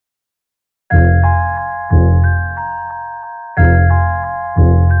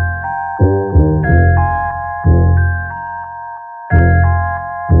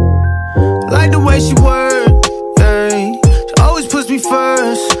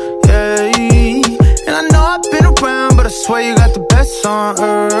Yeah, and I know I've been around, but I swear you got the best on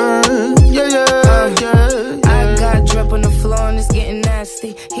earth. Yeah. I got drip on the floor and it's getting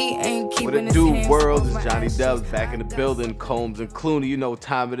nasty. He ain't keeping his hands World off is my Johnny ashes. Dubs back in the building. Combs and Clooney, you know what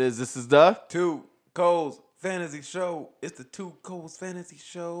time it is. This is the 2Coles Fantasy Show. It's the 2Coles Fantasy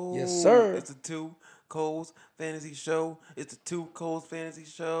Show. Yes, sir. It's the 2Coles Fantasy Show. It's the 2Coles Fantasy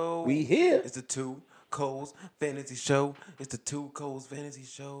Show. We here. It's the 2Coles Fantasy Show. It's the 2Coles Fantasy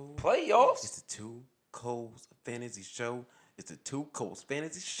Show. Playoffs. It's the 2Coles Fantasy Show. It's the 2Coles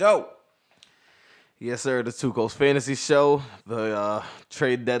Fantasy Show. Yes, sir. The 2Coles Fantasy Show. The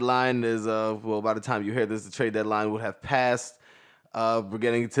trade deadline is, by the time you hear this, the trade deadline would have passed. We're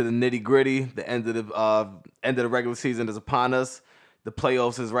getting to the nitty gritty. The end of the regular season is upon us. The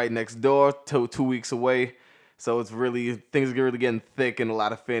playoffs is right next door, 2 weeks away. So it's really, things are really getting thick in a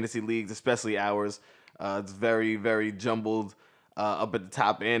lot of fantasy leagues, especially ours. It's very, very jumbled up at the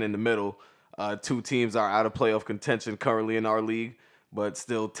top and in the middle. 2 teams are out of playoff contention currently in our league, but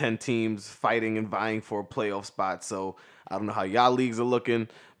still 10 teams fighting and vying for a playoff spot. So I don't know how y'all leagues are looking,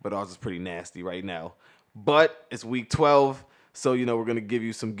 but ours is pretty nasty right now. But it's week 12, so, we're going to give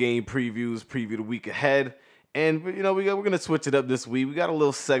you some game previews, preview the week ahead. And, we're going to switch it up this week. We got a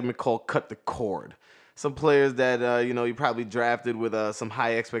little segment called Cut the Cord. Some players that, you probably drafted with some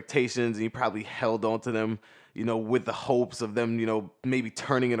high expectations, and you probably held on to them, with the hopes of them, maybe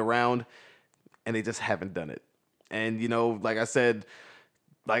turning it around, and they just haven't done it. And, like I said,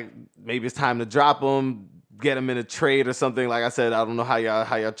 maybe it's time to drop them, get them in a trade or something. Like I said, I don't know how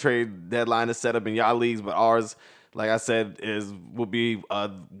y'all trade deadline is set up in y'all leagues, but ours, like I said, will be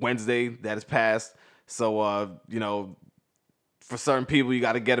Wednesday that is passed. So, for certain people, you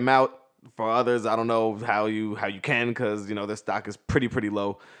got to get them out. For others, I don't know how you can, because, their stock is pretty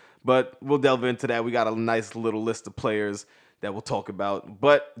low. But we'll delve into that. We got a nice little list of players that we'll talk about.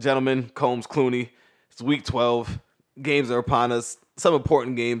 But, gentlemen, Combs, Clooney, it's week 12. Games are upon us. Some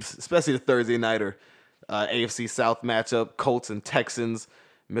important games, especially the Thursday nighter. AFC South matchup, Colts and Texans.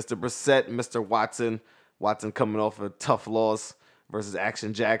 Mr. Brissett, Mr. Watson. Watson coming off a tough loss versus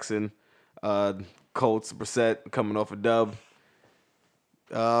Action Jackson. Colts, Brissett coming off a dub.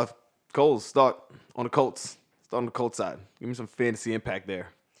 Coles, start on the Colts. Start on the Colts side. Give me some fantasy impact there.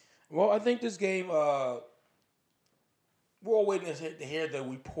 Well, I think this game, we're all waiting to hear the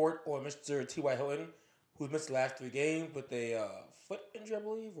report on Mr. T.Y. Hilton, who's missed the last 3 games with a foot injury, I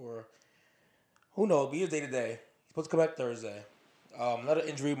believe, or who knows. Be his day to day. He's supposed to come back Thursday. Another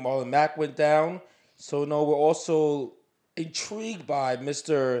injury, Marlon Mack went down. So, no, we're also intrigued by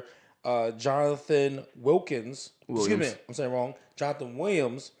Mr. Jonathan Williams. Excuse me, I'm saying wrong. Jonathan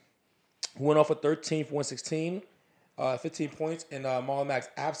Williams, who went off for 13 for 116, 15 points in Marlon Mack's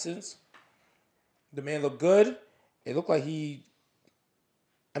absence. The man looked good. It looked like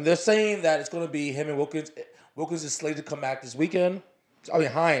they're saying that it's going to be him and Wilkins. Wilkins is slated to come back this weekend.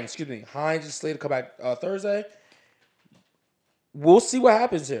 Hines is slated to come back Thursday. We'll see what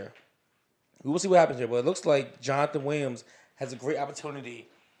happens here. But it looks like Jonathan Williams has a great opportunity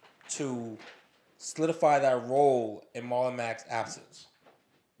to solidify that role in Marlon Mack's absence.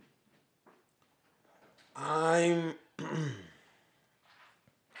 I'm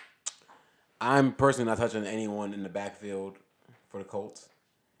personally not touching anyone in the backfield for the Colts.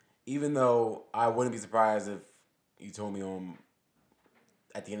 Even though I wouldn't be surprised if you told me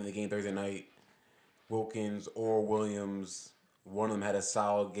at the end of the game Thursday night, Wilkins or Williams, one of them had a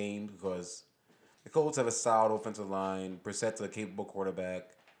solid game, because the Colts have a solid offensive line. Brissett's a capable quarterback.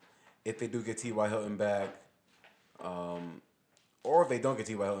 If they do get T.Y. Hilton back, or if they don't get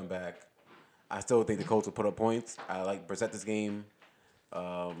T.Y. Hilton back, I still think the Colts will put up points. I like Brissett this game.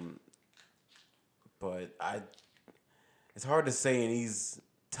 But it's hard to say in these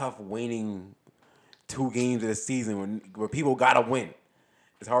tough waning 2 games of the season where people got to win.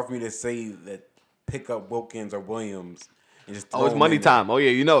 It's hard for me to say that pick up Wilkins or Williams and just throw it's money time. Oh, yeah,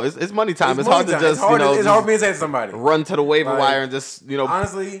 it's money time. It's hard to just, it's hard for me to say to somebody. Run to the waiver wire and just,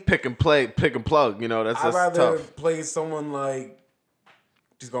 honestly, pick and plug. That's I'd just rather tough. play someone like,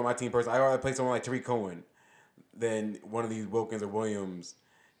 just go on my team person, I'd rather play someone like Tariq Cohen than one of these Wilkins or Williams.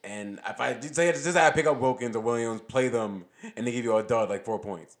 And if I just I pick up Wilkins or Williams, play them, and they give you a dud like 4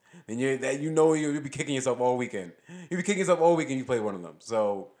 points, then you'll be kicking yourself all weekend. You'll be kicking yourself all weekend. You play one of them.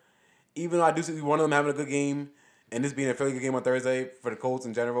 So even though I do see one of them having a good game, and this being a fairly good game on Thursday for the Colts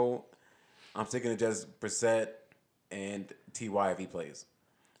in general, I'm sticking to just Brissett and T.Y. if he plays.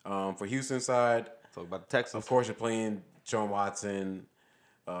 For Houston side, talk about the Texans. Of course, you're playing Sean Watson,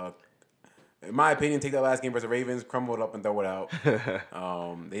 in my opinion, take that last game versus the Ravens, crumble it up and throw it out.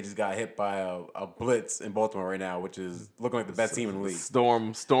 They just got hit by a blitz in Baltimore right now, which is looking like the best team in the league.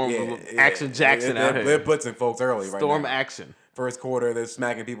 Storm, Action Jackson out here. They're blitzing folks early right now. Storm action. First quarter, they're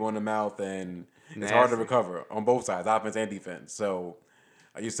smacking people in the mouth, and it's hard to recover on both sides, offense and defense. So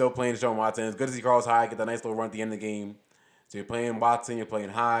you're still playing Deshaun Watson. It's good to see Carlos Hyde get that nice little run at the end of the game. So you're playing Watson, you're playing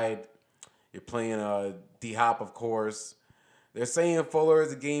Hyde, you're playing D-Hop, of course. They're saying Fuller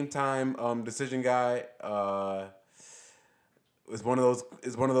is a game time decision guy. Is one of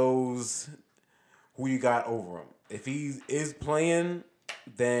those who you got over him. If he is playing,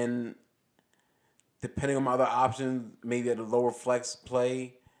 then depending on my other options, maybe at a lower flex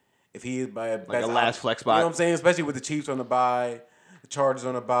play. If he is by a like a last flex spot, you know what I'm saying? Especially with the Chiefs on the bye, the Chargers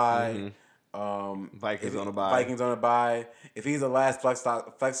on the bye, Vikings on the bye. If he's a last flex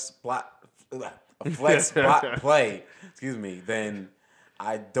spot play, then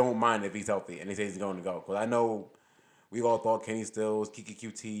I don't mind if he's healthy and he says he's going to go. Because I know we all thought Kenny Stills, Kiki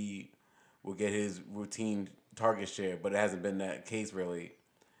QT will get his routine target share, but it hasn't been that case really.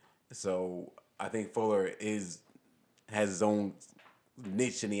 So I think Fuller has his own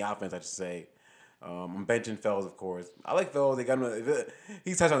niche in the offense, I should say. I'm benching Fells, of course. I like Fells. They got him.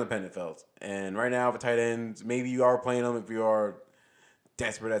 He's touchdown dependent, Fells. And right now for tight ends, maybe you are playing him if you are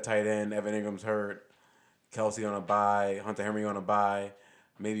desperate at tight end. Evan Ingram's hurt. Kelsey on a bye. Hunter Henry on a bye.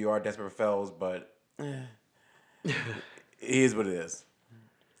 Maybe you are desperate for Fells, but it is what it is.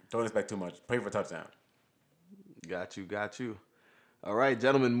 Don't expect too much. Play for a touchdown. Got you. All right,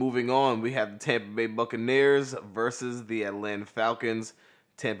 gentlemen, moving on. We have the Tampa Bay Buccaneers versus the Atlanta Falcons.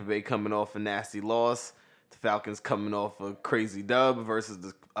 Tampa Bay coming off a nasty loss. The Falcons coming off a crazy dub versus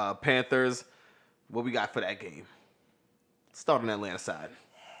the Panthers. What we got for that game? Start on the Atlanta side.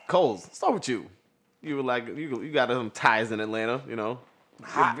 Coles, start with you. You were like you got some ties in Atlanta, you know.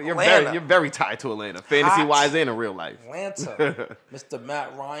 You're very tied to Atlanta, fantasy wise and in real life. Atlanta, Mr.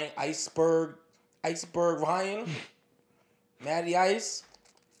 Matt Ryan, Iceberg Ryan, Matty Ice.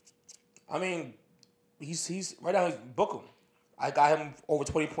 I mean, he's right now. Book him. I got him over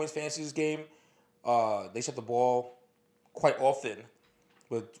 20 points fantasy this game. They shut the ball quite often,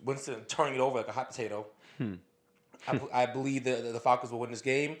 with Winston turning it over like a hot potato. I believe that the Falcons will win this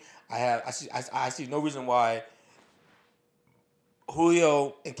game. I see no reason why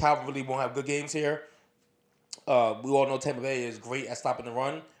Julio and Calvin really won't have good games here. We all know Tampa Bay is great at stopping the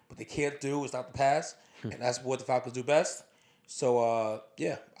run, but they can't do is stop the pass, and that's what the Falcons do best. So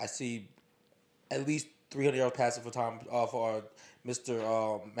I see at least 300 yards passing for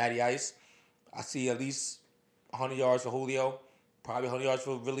Mr. Matty Ice. I see at least 100 yards for Julio, probably 100 yards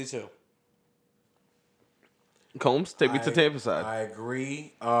for Ridley too. Combs, take me to Tampa side. I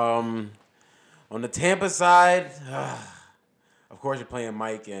agree. On the Tampa side, of course you're playing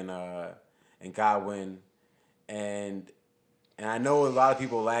Mike and Godwin, and I know a lot of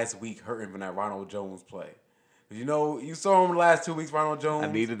people last week hurting from that Ronald Jones play. You know, you saw him the last 2 weeks, Ronald Jones.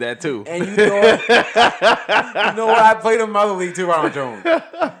 I needed that too. And you know what? I played him in my other league too, Ronald Jones.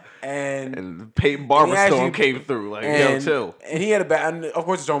 And Peyton Barber storm came through. Like, yo, chill. And he had a bad. And of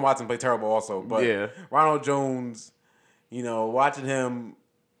course, Deshaun Watson played terrible also. But yeah. Ronald Jones, you know, watching him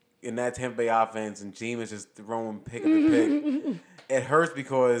in that Tampa Bay offense and Jameis just throwing pick after pick, it hurts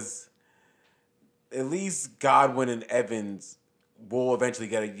because at least Godwin and Evans will eventually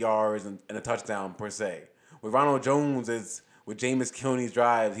get a yards and a touchdown per se. With Ronald Jones, with Jameis killing these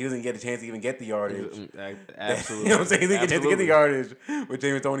drives, he doesn't get a chance to even get the yardage. Absolutely. You know what I'm saying? He doesn't get a chance to get the yardage with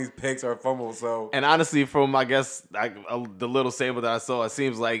Jameis throwing these picks or fumbles. So, and honestly, from I guess the little sample that I saw, it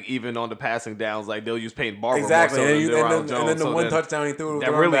seems like even on the passing downs, like they'll use Peyton Barber exactly. more so than Ronald Jones. And then the one touchdown he threw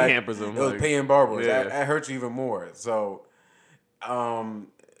that really hampers him. It was Peyton Barber. Yeah. That hurts you even more. So,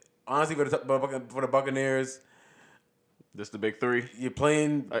 honestly, for the Buccaneers. This the big three. You're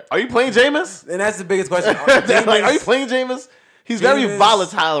playing. Are you playing Jameis? And that's the biggest question. Are you playing Jameis? He's very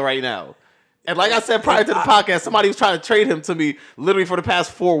volatile right now. And like I said prior to the podcast, somebody was trying to trade him to me literally for the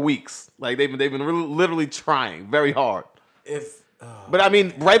past 4 weeks. Like they've been really, literally trying very hard. But I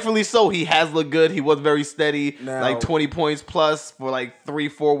mean, rightfully so. He has looked good. He was very steady, like 20 points plus for like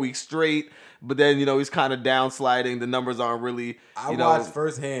 3-4 weeks straight. But then he's kind of downsliding. The numbers aren't really I watched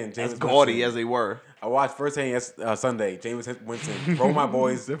firsthand as gaudy as they were. I watched firsthand Sunday. Jameis Winston throw my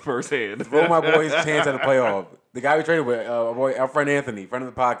boys firsthand. Throw my boys' chance at the playoff. The guy we traded with, our friend Anthony, friend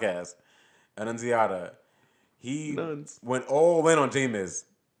of the podcast, Annunziata. He went all in on Jameis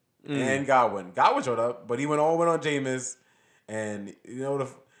and Godwin. Godwin showed up, but he went all in on Jameis, and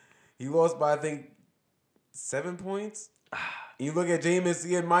he lost by I think 7 points. And you look at Jameis,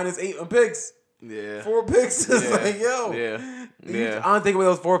 he had -8 on picks. Yeah. 4 picks is Yeah. like, yo. Yeah. You- Yeah. I don't think with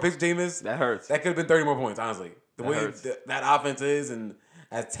those 4 picks, Jameis, That hurts. that could have been 30 more points, honestly. The That way hurts. that offense is and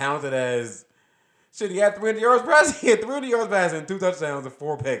as talented as... Shit, he had 300 yards passing. He had 300 yards passing, 2 touchdowns, and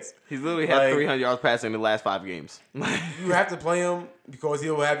 4 picks. He's literally had 300 yards passing in the last 5 games. You have to play him because he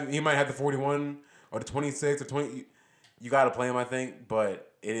might have the 41 or the 26 or 20. You got to play him, I think,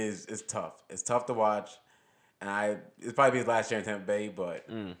 but it's tough. It's tough to watch, and it's probably his last year in Tampa Bay, but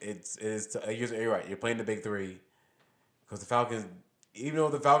you're right. You're playing the big 3 because the Falcons, even though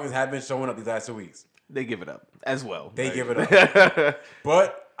the Falcons have been showing up these last 2 weeks, they give it up as well. They give it up,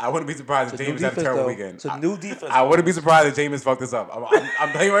 but. I wouldn't be surprised if Jameis had a terrible weekend. It's a new defense. I wouldn't be surprised if Jameis fucked this up.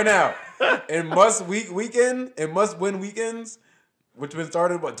 I'm telling you right now. In must-win weekends, which been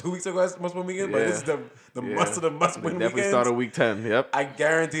started, 2 weeks ago, must-win weekend? But this is the must of the must-win weekends. Definitely started week 10, yep. I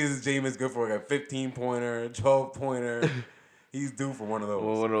guarantee this Jameis good for like a 15-pointer, 12-pointer. He's due for one of those.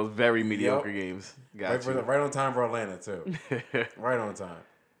 One of those very mediocre games. Right on time for Atlanta, too. Right on time.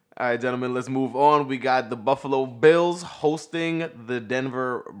 All right, gentlemen, let's move on. We got the Buffalo Bills hosting the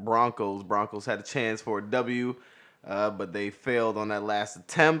Denver Broncos. Broncos had a chance for a W, but they failed on that last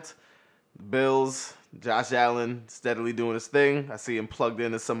attempt. The Bills, Josh Allen steadily doing his thing. I see him plugged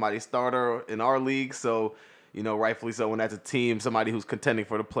in as somebody's starter in our league, so, rightfully so when that's a team, somebody who's contending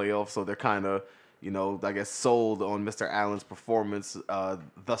for the playoffs, so they're kind of, I guess sold on Mr. Allen's performance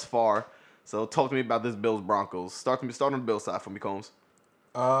thus far. So talk to me about this Bills Broncos. Start on the Bills side for me, Combs.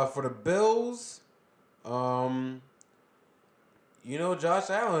 For the Bills, Josh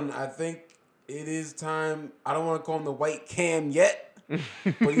Allen, I think it is time. I don't want to call him the white Cam yet,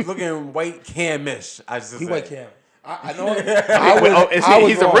 but he's looking white Cam-ish. He white Cam. I know.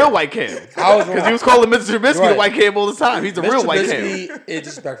 He's a real white Cam. I was wrong. Because he was calling Mr. Trubisky the white Cam all the time. He's a real white Cam. Trubisky is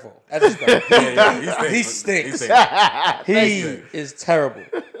disrespectful. That's disrespectful. He stinks. He is terrible.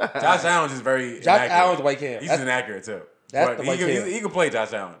 Josh Allen's just very Josh Allen's white Cam. He's inaccurate too. That's but the white Cam. He can play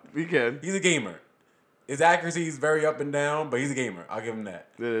Josh Allen. He can. He's a gamer. His accuracy is very up and down, but he's a gamer. I'll give him that.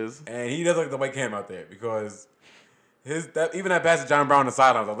 It is. And he does look like the white Cam out there because even that pass to John Brown on the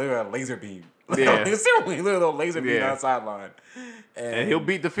sideline was literally a laser beam. Yeah. Literally a laser beam on the sideline. And he'll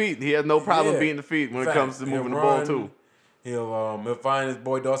beat the feet. He has no problem beating the feet when it comes to moving the ball too. He'll find his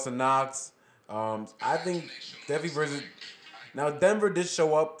boy Dawson Knox. I think definitely versus. Now Denver did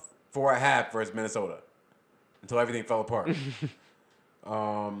show up for a half versus Minnesota until everything fell apart.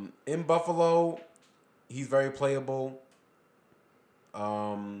 In Buffalo, he's very playable.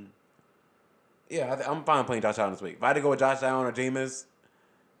 I'm fine playing Josh Allen this week. If I had to go with Josh Allen or Jameis,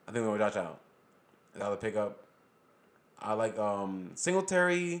 I think I'm going with Josh Allen. That's the pickup. I like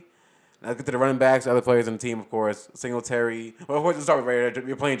Singletary. Let's get to the running backs, other players in the team, of course. Singletary. Well, of course, let's start with right there.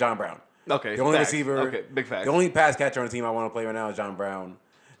 You're playing John Brown. Okay. The only facts. receiver. Okay, big facts. The only pass catcher on the team I want to play right now is John Brown.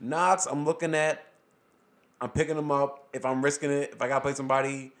 Knox, I'm picking him up. If I'm risking it, if I got to play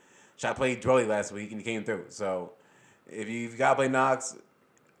somebody, I played Drelly last week and he came through. So if you got to play Knox,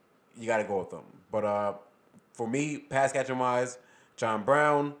 you got to go with him. But for me, pass catching wise, John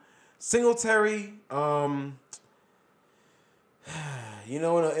Brown. Singletary, in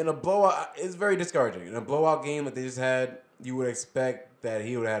a blowout, it's very discouraging. In a blowout game that they just had, you would expect that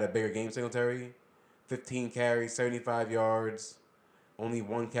he would have had a bigger game, Singletary. 15 carries, 75 yards, only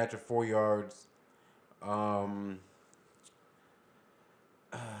one catch of 4 yards. I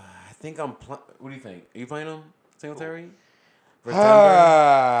think what do you think? Are you playing him, Singletary? Versus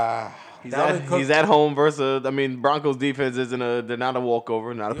Denver? He's at home versus. Broncos defense they're not a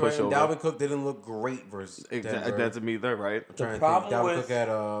walkover, not a pushover. Dalvin Cook didn't look great versus Denver. That's me there, right? The problem Cook had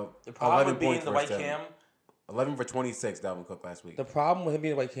 11 being points the white Cam. 11 for 26, Dalvin Cook last week. The problem with him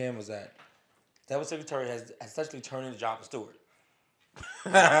being the white Cam was that Devin Singletary has essentially turned into Jonathan Stewart.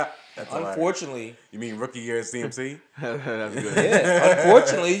 Unfortunately, you mean rookie year at CMC? That's good. Yeah.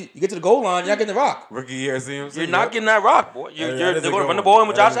 Unfortunately, you get to the goal line, you're not getting the rock. Rookie year at CMC. You're not getting that rock, boy. They're going to run the ball in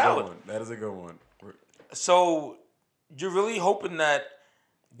with Josh Allen. That is a good one. So you're really hoping that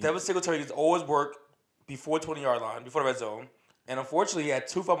Devin Singletary gets always work before 20-yard line, before the red zone. And unfortunately, he had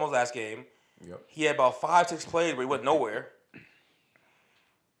 2 fumbles last game. Yep. He had about 5-6 plays where he went nowhere.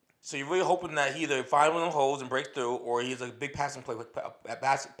 So you're really hoping that he either finds one of them holes and breaks through, or he's a big passing play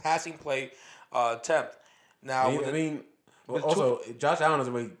attempt. Now, Josh Allen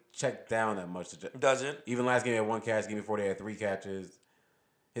doesn't really check down that much. Doesn't. Even last game he had 1 catch. Game before they had 3 catches.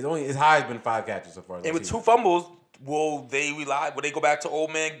 His high has been 5 catches so far. And with 2 fumbles, will they go back to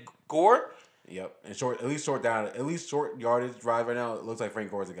old man Gore? Yep, and short yardage drive right now. It looks like Frank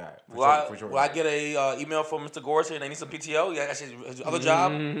Gore's a guy. Will I get a email from Mr. Gore saying they need some PTO? Yeah, that's his other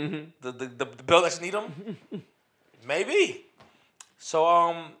job. The bill that you need him. Maybe. So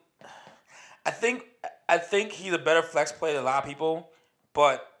I think he's a better flex player than a lot of people,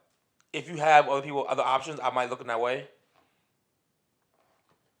 but if you have other options, I might look in that way.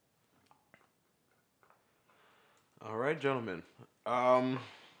 All right, gentlemen. Let's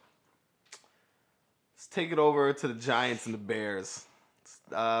take it over to the Giants and the Bears.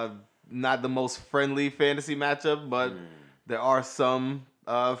 Not the most friendly fantasy matchup, but there are some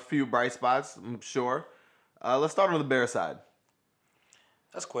few bright spots, I'm sure. Let's start on the Bears side.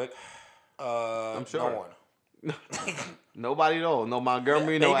 That's quick. I'm sure. No one. Nobody at all. No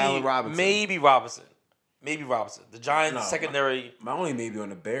Montgomery, no Allen Robinson. Maybe Robinson. The Giants secondary. My only maybe on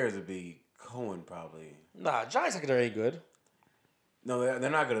the Bears would be Cohen probably. Nah, Giants secondary ain't good. No, they're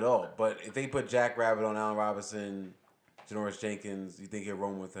not good at all. But if they put Jack Rabbit on Allen Robinson, Janoris Jenkins, you think he'll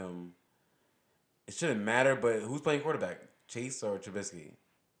roam with him? It shouldn't matter, but who's playing quarterback? Chase or Trubisky?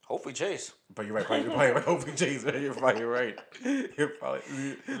 Hopefully Chase. But you're right. You're probably right. Hopefully Chase. You're probably right.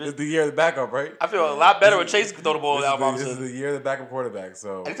 It's the year of the backup, right? I feel a lot better when Chase can throw the ball to Allen Robinson. This is the year of the backup quarterback.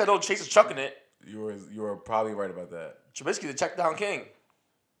 So at least I know Chase is chucking it. You were probably right about that. Trubisky, the check down king.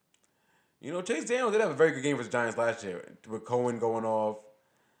 You know, Chase Daniels did have a very good game for the Giants last year with Cohen going off.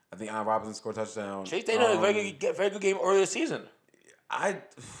 I think Allen Robinson scored a touchdown. Chase Daniels had a very good game earlier this season. I'm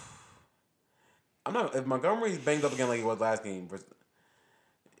not. If Montgomery's banged up again like he was last game,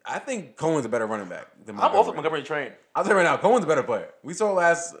 I think Cohen's a better running back than Montgomery. I'm off of Montgomery train. I'll tell you right now, Cohen's a better player. We saw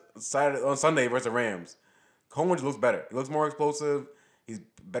last Sunday versus the Rams. Cohen just looks better. He looks more explosive. He's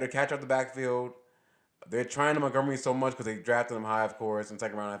better catch out the backfield. They're trying to Montgomery so much because they drafted him high, of course, in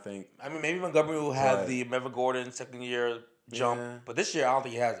second round, I think. I mean, maybe Montgomery will have the Melvin Gordon second year jump, but this year I don't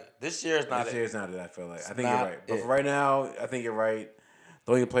think he has it. This year is not it. This year is not it, I feel like. I think you're right. But for right now, I think you're right.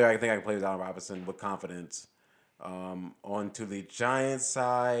 The only player I think I can play is Allen Robinson with confidence. On to the Giants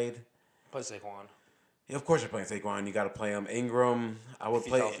side. Play Saquon. Yeah, of course you're playing Saquon. You got to play him. Ingram, I would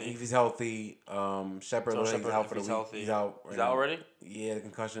play if he's healthy. Shepard, he's out for the week. Healthy. He's out. He's out already? Yeah, the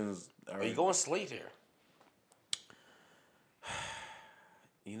concussions. Are you going Slate here?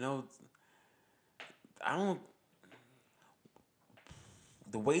 You know, I don't.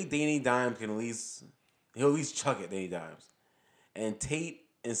 The way Danny Dimes he'll at least chuck it, Danny Dimes. And Tate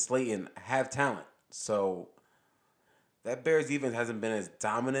and Slayton have talent. So that Bears defense hasn't been as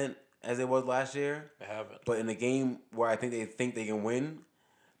dominant as it was last year. They haven't. But in a game where I think they can win,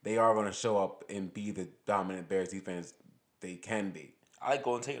 they are going to show up and be the dominant Bears defense they can be. I like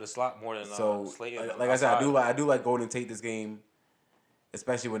Golden Tate in the slot more than Slayton. Like I said, I do like Golden Tate this game,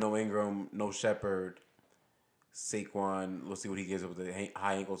 especially with no Ingram, no Shepard, Saquon. We'll see what he gives up with the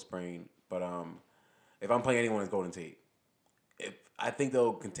high ankle sprain. But if I'm playing anyone, it's Golden Tate. I think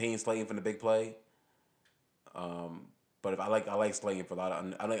they'll contain Slayton from the big play. But if I like Slayton for a lot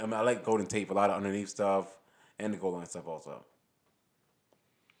of I like Golden Tate for a lot of underneath stuff and the goal line stuff also.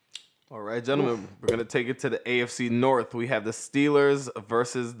 All right, gentlemen, we're going to take it to the AFC North. We have the Steelers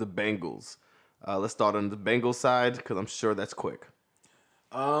versus the Bengals. Let's start on the Bengals side because I'm sure that's quick.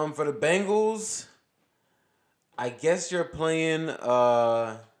 For the Bengals, I guess you're playing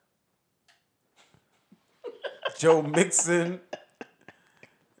Joe Mixon.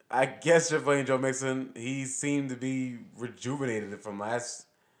 I guess you're playing Joe Mixon. He seemed to be rejuvenated from last.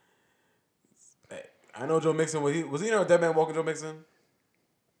 I know Joe Mixon. Was he a dead man walking Joe Mixon?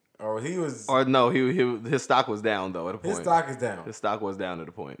 Or he was. Or no, his stock was down though at a point. His stock is down. His stock was down at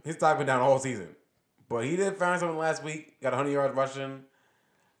a point. His stock been down all season, but he did find something last week. Got 100 yards rushing.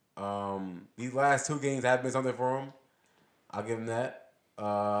 These last two games have been something for him. I'll give him that.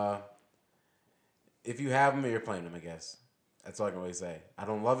 If you have him, you're playing him. I guess that's all I can really say. I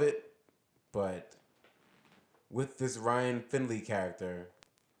don't love it, but with this Ryan Finley character,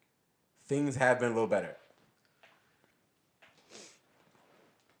 things have been a little better.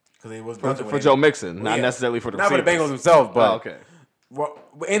 Because it was for Joe Mixon, not necessarily for the not for the Bengals themselves, but okay. With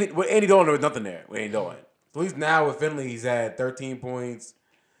Andy Dalton, there was nothing there with Andy Dalton. So at least now with Finley, he's had 13 points,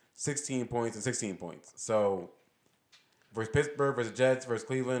 16 points, and 16 points. So versus Pittsburgh, versus Jets, versus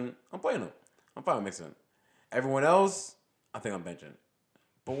Cleveland, I'm playing him. I'm fine with Mixon. Everyone else, I think I'm benching.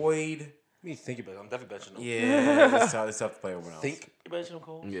 Boyd. Me think about it. I'm definitely benching him. Yeah, it's tough to play everyone else. Think you're benching him,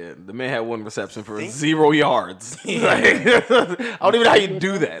 Cole? Yeah, the man had one reception for 0 yards. Like, I don't even know how you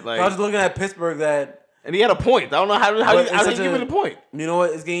do that. Like, I was looking at Pittsburgh and he had a point. I don't know how you give it a point. You know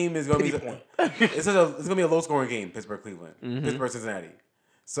what? This game is going to be it's going to be a low scoring game. Pittsburgh Cleveland, Pittsburgh Cincinnati.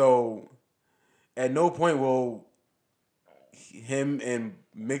 So at no point will him and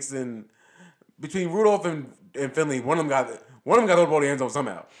Mixon between Rudolph and Finley, one of them got the ball in the end zone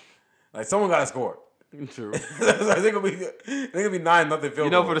somehow. Like someone got to score. True. I think it'll be 9-0 field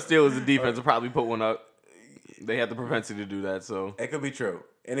goal. For the Steelers, the defense will probably put one up. They have the propensity to do that, so it could be true.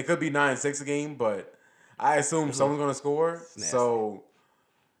 and it could be 9-6 a game, but I assume someone's going to score. So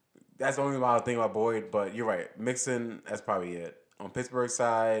that's the only thing I think about Boyd. But you're right. Mixon, that's probably it. On Pittsburgh's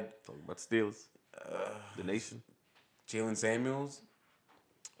side, Talking about the Steelers, the nation. Jalen Samuels.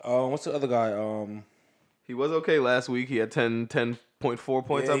 What's the other guy? He was okay last week. He had 10.4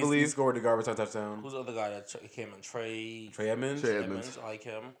 points, I He believe. scored the garbage time touchdown. Who's the other guy that came in? Trey Edmonds. Trey Edmonds. I like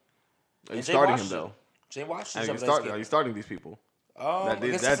him. Are you And Jay starting him, Washington. though? Jay Washington. Are you starting these people? That's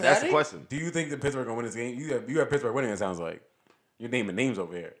the Cincinnati? question. Do you think that Pittsburgh going to win this game? You have Pittsburgh winning, it sounds like. You're naming names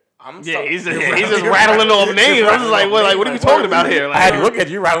over here. He's just rattling off names. I'm just like, what are you talking about here? I had to look at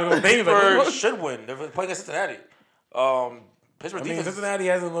you rattling off names. Pittsburgh should win. They're playing against Cincinnati. Pittsburgh defense. Cincinnati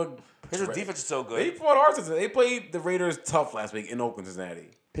hasn't looked. Pittsburgh defense is so good. They fought hard since they played the Raiders tough last week in Oakland, Cincinnati.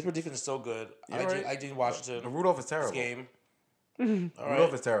 Pittsburgh defense is so good. I like Washington. Rudolph is terrible. This game.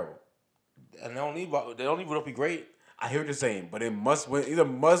 Rudolph is terrible. And they don't need Rudolph to be great. I hear what you're saying, but it must win.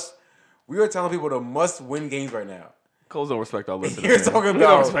 We are telling people the must win games right now. Coles don't respect our listeners. You're talking about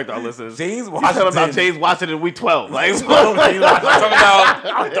don't respect our listeners. James He's Washington. talking about James Washington week 12. Like, I'm talking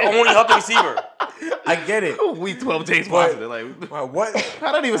about the only healthy receiver. I get it. week 12 James But- Washington. Like, Wow, what?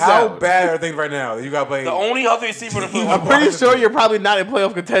 how that even How sound? bad are things right now that you got to play? The only healthy receiver in the football. I'm pretty sure you're probably not in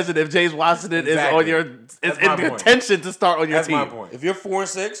playoff contention if James Washington is Exactly. on your That's in my point. contention to start on your That's team. my point. If you're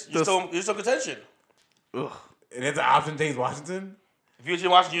 4-6, you're still contention. Ugh. And it's an option, James Washington. If you're James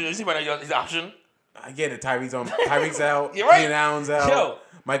Washington, you see right now he's the option. I get it. Tyreek's out. You're right. Keenan Allen's out. Yo.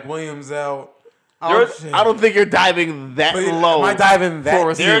 Mike Williams out. I don't think you're diving that But low. am I diving that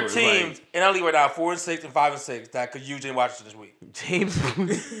for There are receivers, teams in our league right now, 4-6 and 5-6, that could use James Washington this week. James,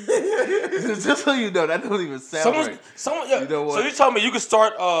 just so you know, that don't even sound right. You know what? So you tell me you could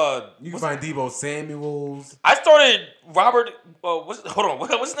start. You can find Debo Samuels. I started Robert. Hold on.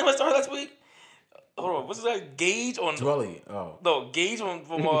 What's his name? I started last week. Hold on. What's his name? Gage on. Dwelly. Oh. No, Gage from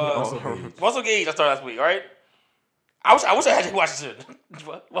Gage. Russell Gage. I started last week. All right. I wish I had James Washington.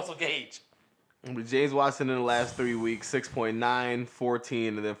 Russell Gage. But James Washington in the last 3 weeks, 6.9,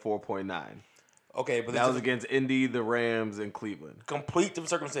 14, and then 4.9. Okay, but That was against Indy, the Rams, and Cleveland. complete different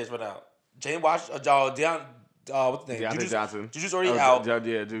circumstance right now. James Washington. What's the name? Deontay Johnson. Juju's already out.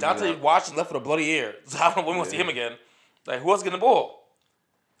 Juju's Deontay out. Washington left with a bloody ear. So I don't know when we want to see him again. Like, who else getting the ball?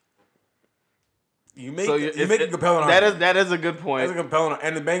 You make So you make a compelling argument. that is a good point. That's a compelling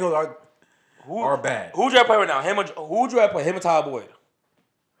and the Bengals are bad. Who would you play right now? Who would you play? Him and Tyler Boyd?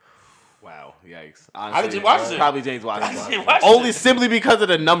 Wow, yikes. I think Honestly, James Washington. probably James Washington. James Washington. Only simply because of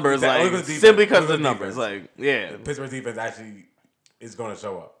the numbers. Only Like, because of defense. simply because of the Only numbers. defense. Like, yeah. Pittsburgh defense actually is going to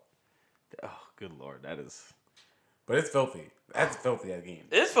show up, Oh, good Lord. That is... but it's filthy. That's filthy. That game.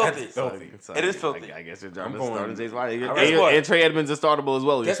 It is filthy. That's filthy. It is filthy. I guess you're trying I'm to going- start James Washington. Guess what? And Trey Edmonds is startable as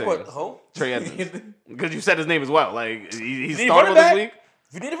well, Guess you're saying. what? Who? Trey Edmonds. Because you said his name as well. Like, he's You need a startable running this back? week.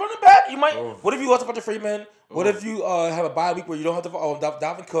 If you need a running back, you might. Oh. What if you lost a bunch of Freeman? What if you have a bye week where you don't have to?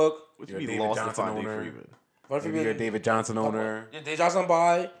 Dalvin Cook. What You're you a mean David lost Johnson to Devontae owner. Freeman? What if Maybe you're a David Johnson owner. Dave Johnson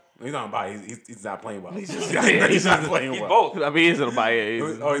bye? He's not bad. He's not playing well. He's he's not playing He's well. both. I mean, he's in a bye.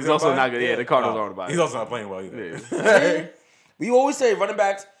 He's also on a bye? not good. Yeah, the Cardinals are on a bye. He's also not playing well either. Yeah. We always say running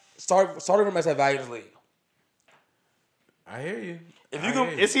backs starting running backs have value in this league. I hear you. If you I can-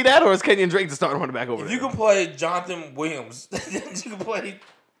 hear you. Is he that, or is Kenyon Drake the starting running back over If there? you can play Jonathan Williams, you can play.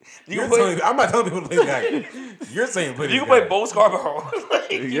 I'm not telling people to play this guy. You're saying play You this can play guy. Bo Scarborough.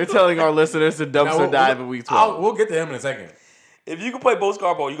 You're telling our listeners to Now, dumpster dive in week 12. We'll get to him in a second. If you can play Bo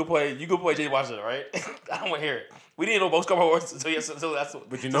Scarborough, you can play James Washington, right? I don't want to hear it. We didn't know Bo Scarborough was until that's.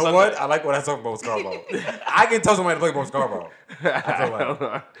 But you know what? I like what I saw from Bo Scarborough. I can tell somebody to play Bo Scarborough. I feel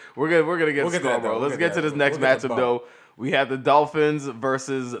like. We're gonna get We'll get to that, Scarborough. though. Let's We'll get get to to this that. next We'll get to matchup the though. We have the Dolphins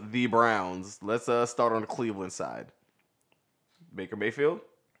versus the Browns. Let's start on the Cleveland side. Baker Mayfield.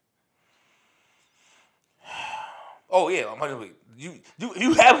 Oh yeah, I'm Miami.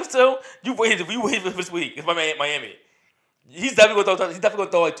 You have him still. You waited for this week. It's Miami. He's definitely gonna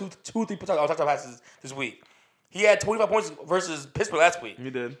throw like two, 3 touchdown passes this week. He had 25 points versus Pittsburgh last week. He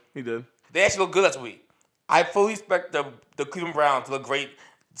did. They actually look good last week. I fully expect the Cleveland Browns to look great.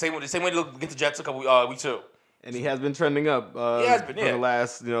 Same way they look against the Jets a couple week 2. And he has been trending up He has been, for yeah. the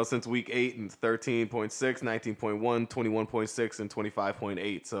last, since week 8 and 13.6, 19.1, 21.6, and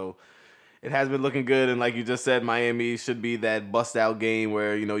 25.8. So it has been looking good. And like you just said, Miami should be that bust out game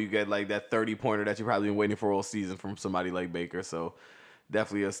where, you get like that 30-pointer that you've probably been waiting for all season from somebody like Baker. So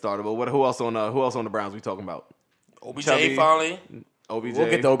definitely a startable. Who else on the Browns we talking about? OBJ Chubby. finally. OBJ. We'll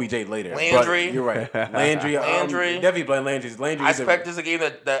get to OBJ later. Landry. But you're right. Landry. definitely playing Landry. Landry. I expect this is a game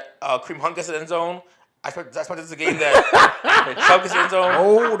that Kareem Hunt gets in the end zone. I expect this is a game that Chubb gets in the end zone.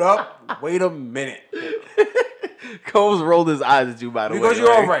 Hold up. Wait a minute. Combs rolled his eyes at you, by the way. Because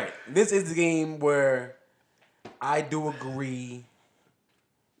you're all right. This is the game where I do agree.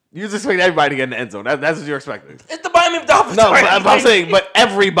 You just expect everybody to get in the end zone. That's what you're expecting. It's the Miami Dolphins. No, I'm saying, but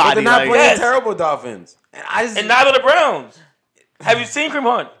everybody. But they're not playing Yes. terrible Dolphins. And neither the Browns. Have you seen Kareem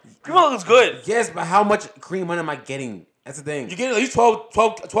Hunt? Kareem Hunt looks good. Yes, but how much Kareem Hunt am I getting? That's the thing. You get at least 12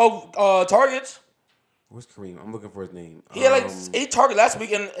 targets. Where's Kareem? I'm looking for his name. He had like 8 targets last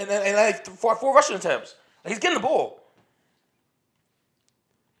week and like four rushing attempts. Like, he's getting the ball.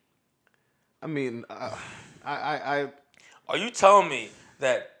 I mean, I Are you telling me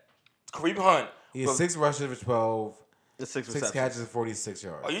that Kareem Hunt? He has 6 rushes for 12. it's 6 6 catches for 46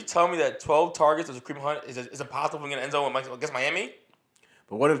 yards. Are you telling me that 12 targets as a Kareem Hunt is impossible to get an end zone against Miami?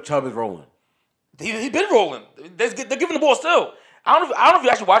 But what if Chubb is rolling? He been rolling. They're giving the ball still. I don't know if you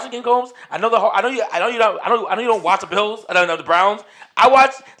actually watch the game, Combs. I know you don't watch the Bills. I don't know the Browns. I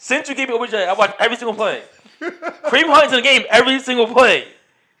watch since you gave me OBJ. I watch every single play. Kareem Hunt's in the game every single play.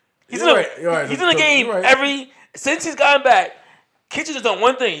 He's in the game since he's gotten back. Kitchens has done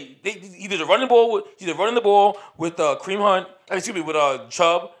one thing. He's either running the ball with Kareem Hunt. With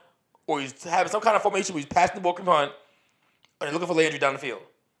Chubb, or he's having some kind of formation where he's passing the ball Kareem Hunt, and they're looking for Landry down the field.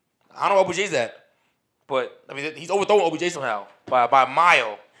 I don't know where OBJ's at, but I mean he's overthrowing OBJ somehow by a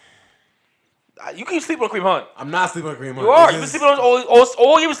mile. You keep sleeping on Kareem Hunt. I'm not sleeping on Kareem Hunt. You are. You've been sleeping on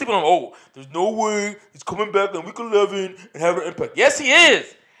all you've been sleeping on. Oh, there's no way he's coming back in week 11 and having an impact. Yes, he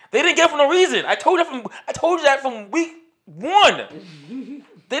is. They didn't get him for no reason. I told you that from week 1.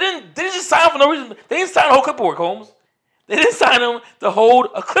 They didn't just sign him for no reason. They didn't sign a whole clipboard, Combs. They didn't sign him to hold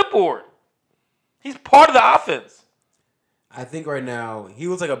a clipboard. He's part of the offense. I think right now he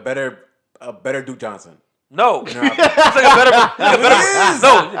looks like a better Duke Johnson. No, he's like a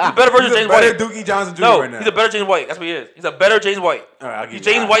better version of James White. Better Dookie Johnson Jr. No, right now. he's a better James White. That's what he is. He's a better James White. All right, He's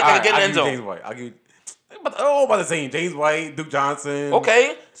James White that can get in the end zone. James White. I'll give you. About the same. James White, Duke Johnson.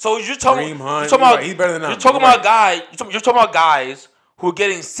 Okay, so you're talking. Kareem Hunt. You're talking about, he's better than them. You're talking about guys. You're talking about guys who are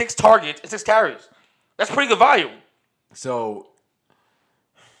getting 6 targets and 6 carries. That's pretty good volume. So,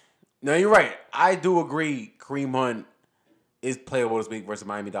 no, you're right. I do agree. Kareem Hunt is playable this week versus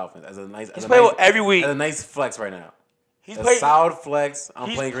Miami Dolphins as a nice. He's playable every week. As a nice flex right now. He's a solid flex. I'm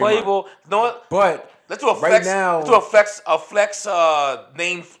he's playing Kareem playable. Hunt. You know what? But Let's do a flex. right now, Let's do a flex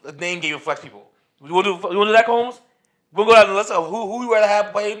name game of flex people. You want to do that, Combs? We'll go down the list of who you rather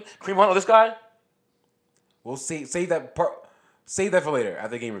have playing Kareem Hunt or this guy. we'll save that part. Save that for later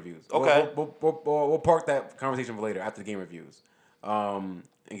after the game reviews. Okay. We'll park that conversation for later after the game reviews. And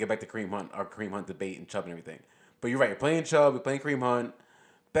get back to Kareem Hunt debate and Chubb and everything. But you're right. You're playing Chubb. You're playing Kareem Hunt.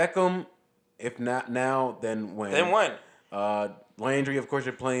 Beckham, if not now, then when? Then when? Landry, of course,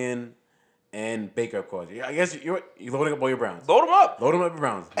 you're playing. And Baker, of course. I guess you're loading up all your Browns. Load him up. Load them up, your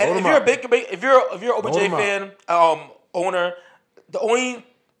Browns. And Load if 'em you're up. a Baker, if you're an Load OBJ 'em up. fan, owner, the only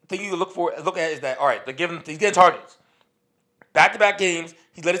thing you look at is that all right, he's getting targets. Back-to-back games,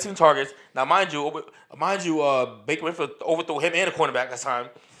 he led his team in targets. Now, mind you, Baker went for overthrow him and a cornerback that time,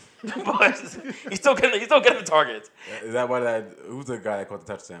 but he's still getting the targets. Is that why who's the guy that caught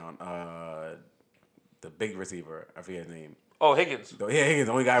the touchdown? The big receiver. I forget his name. Oh, Higgins. Yeah, Higgins,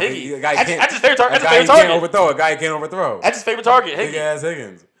 the only guy. Higgins. A guy That's can't. his favorite target. A guy can't overthrow. A guy can't overthrow. That's his favorite target. Big Higgins. ass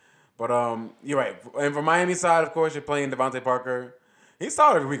Higgins. But you're right. And for Miami side, of course, you're playing Devontae Parker. He's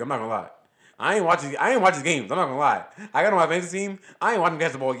solid every week. I'm not gonna lie. I ain't watch his games. I'm not gonna lie. I got on my fantasy team. I ain't watching him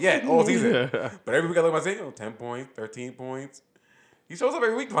catch the ball yet all season. But every week I look at my team, 10 points, 13 points. He shows up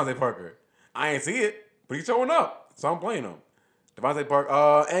every week, Devontae Parker. I ain't see it, but he's showing up. So I'm playing him. Devontae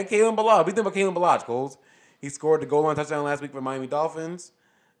Parker and Kalen Ballage. What do you think about Kalen Ballage, Coles? He scored the goal line touchdown last week for Miami Dolphins.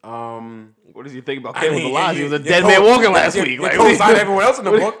 What did you think about Kalen Ballage? He was a you dead man walking last week. You co-signed everyone else in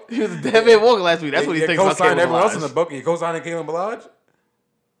the book. He was a dead man walking last week. That's what he thinks about Kalen co-signed everyone else in the Ballage. book. You co-signed Kalen Ballage?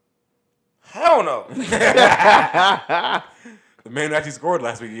 Hell no. The man who actually scored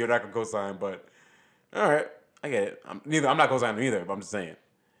last week, you're not going to co-sign, but all right. I get it. I'm not co-signing either, but I'm just saying.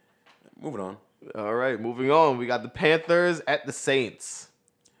 Moving on. All right, moving on. We got the Panthers at the Saints.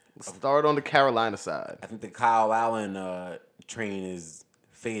 Let's start on the Carolina side. I think the Kyle Allen train is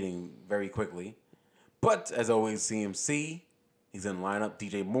fading very quickly. But, as always, CMC, he's in the lineup.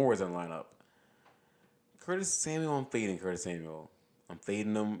 DJ Moore is in the lineup. Curtis Samuel, I'm fading Curtis Samuel. I'm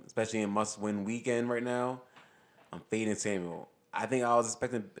fading him, especially in must-win weekend right now. I'm fading Samuel. I think I was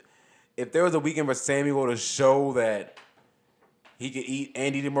expecting, if there was a weekend for Samuel to show that he could eat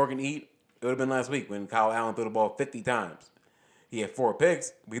and DJ Moore can eat, it would have been last week when Kyle Allen threw the ball 50 times. He had 4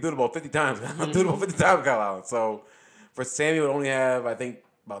 picks, but he threw the ball 50 times. Threw the ball 50 times, Kyle Allen. So for Samuel to only have, I think,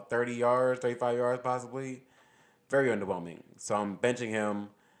 about 30 yards, 35 yards possibly, very underwhelming. So I'm benching him.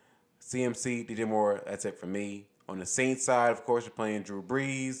 CMC, DJ Moore, that's it for me. On the Saints side, of course, you're playing Drew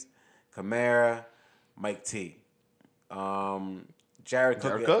Brees, Kamara, Mike T. Jared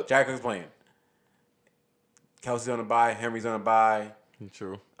Cook's playing. Kelsey's on a bye. Henry's on a bye.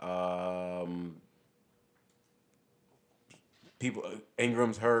 True.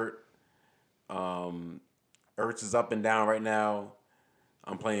 Ingram's hurt. Ertz is up and down right now.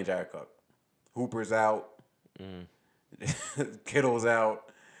 I'm playing Jared Cook. Hooper's out. Kittle's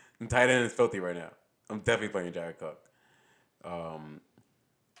out. And tight end is filthy right now. I'm definitely playing Jared Cook.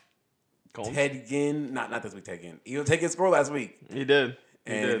 Ted Ginn, not this week. Ted Ginn. He Ted Ginn scored last week. He did.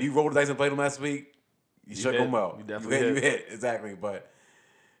 If you rolled the dice and played him last week, you shook him well. You definitely You hit exactly. But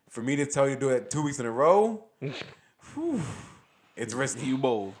for me to tell you to do it 2 weeks in a row, it's risky. You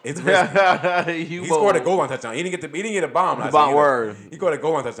bold. It's risky. He scored a goal line touchdown. He didn't get a bomb. Last week. He scored a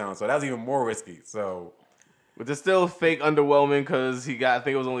goal line touchdown, so that was even more risky. So. But it's still fake underwhelming because he got, I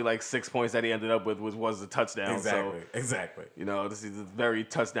think it was only like 6 points that he ended up with, which was the touchdown. Exactly. You know, this is very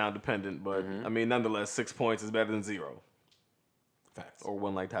touchdown dependent. But, I mean, nonetheless, 6 points is better than 0. Facts. Or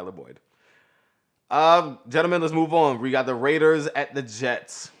one like Tyler Boyd. Gentlemen, let's move on. We got the Raiders at the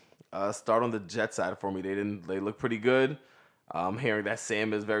Jets. Start on the Jets side for me. They look pretty good. I'm hearing that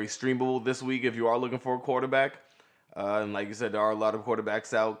Sam is very streamable this week if you are looking for a quarterback. And like you said, there are a lot of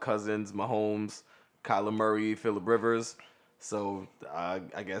quarterbacks out. Cousins, Mahomes, Kyler Murray, Phillip Rivers. So I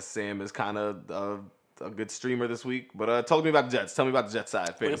guess Sam is kind of a good streamer this week. But talk to me about the Jets. Tell me about the Jets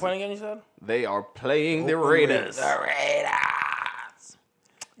side. What are they playing again, you said? They are playing the Raiders. The Raiders.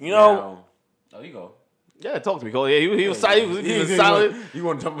 You know. Oh, you go. Yeah, talk to me, Cole. Yeah, he was silent. He was solid. You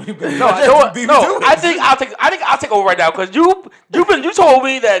want to jump? No, I think I'll take over right now because you told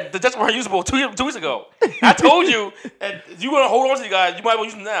me that the Jets weren't usable 2 weeks ago. I told you that you want to hold on to you guys. You might want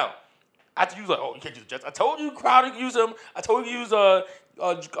to use them now. After you was like, oh, you can't use the Jets. I told you Crowder could use them. I told you use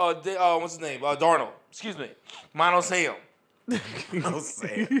what's his name? Darnold. Excuse me, Mono Sam.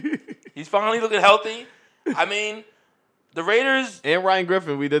 He's finally looking healthy. I mean, the Raiders and Ryan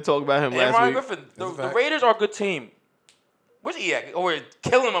Griffin. We did talk about him last week. Griffin. The Raiders are a good team. Where's he at? Oh, we're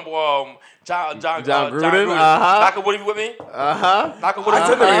killing him. John Gruden. Knocker Woody with me. Knocker Woody.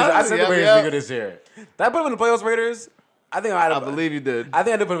 I said the Raiders good this year. Did I put him in the playoffs, Raiders? I believe you did. I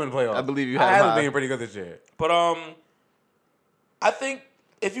think I did put him in the playoffs. I believe you had him. I had him being pretty good this year. But I think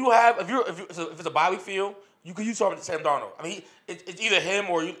if it's a bye week field, you could use Sam Darnold. I mean, it's either him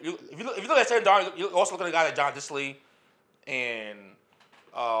or if you look at Sam Darnold, you're also looking at a guy like John Disley and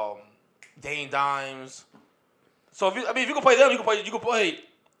Dane Dimes. So if you can play them, you can play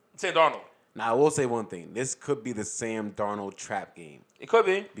Sam Darnold. Now I will say one thing: this could be the Sam Darnold trap game. It could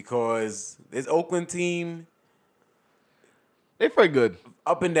be because this Oakland team. They fake good.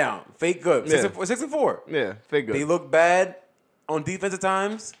 Up and down. Fake good. 6-4. Yeah, fake good. They look bad on defense at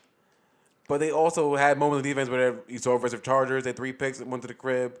times, but they also had moments of defense where you saw versus Chargers, they had 3 picks, went to the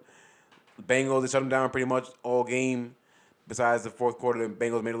crib. The Bengals, they shut them down pretty much all game. Besides the fourth quarter, the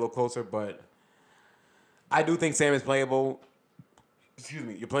Bengals made it a little closer, but I do think Sam is playable. Excuse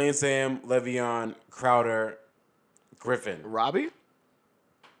me. You're playing Sam, Le'Veon, Crowder, Griffin. Robbie?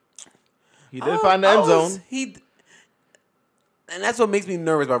 He did find the end zone. And that's what makes me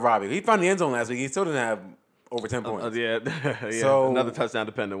nervous about Robbie. He found the end zone last week. He still didn't have over 10 points. Yeah. So, another touchdown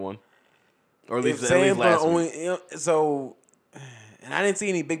dependent one. Or at least last week. And I didn't see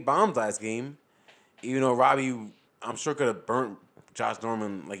any big bombs last game. Even though Robbie, I'm sure, could have burnt Josh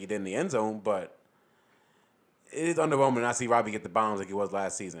Norman like he did in the end zone. But it is underwhelming to not see Robbie get the bombs like he was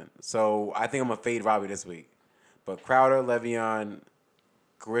last season. So I think I'm going to fade Robbie this week. But Crowder, Le'Veon,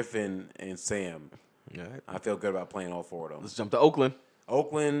 Griffin, and Sam. All right. I feel good about playing all 4 of them. Let's jump to Oakland.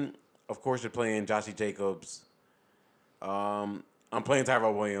 Oakland, of course, you're playing Joshy Jacobs. I'm playing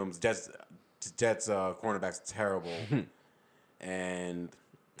Tyrell Williams. Jets cornerback's terrible. And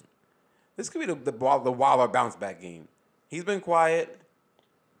this could be the Waller bounce back game. He's been quiet.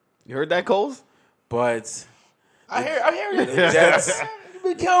 You heard that, Coles? But I hear you. The Jets. You've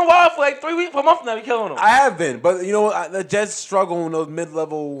been killing Waller for like 3 weeks, for a month now. You're killing him. I have been, but you know the Jets struggle in those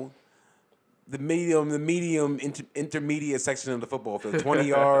mid-level. The medium, intermediate section of the football field,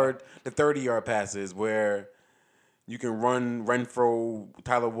 20-yard to 30-yard passes where you can run Renfro,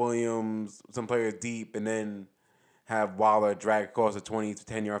 Tyler Williams, some players deep, and then have Waller drag across the 20 to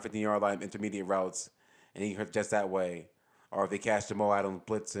 10-yard, 15-yard line, intermediate routes, and he hurt just that way. Or if they catch Jamal Adams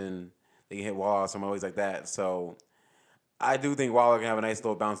blitzing, they can hit Waller some ways like that. So I do think Waller can have a nice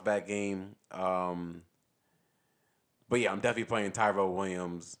little bounce back game. But yeah, I'm definitely playing Tyrell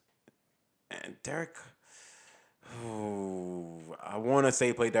Williams. And Derek, I want to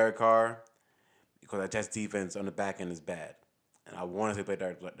say play Derek Carr because that Jets defense on the back end is bad. And I want to say play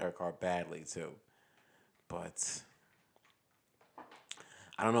Derek Carr badly too. But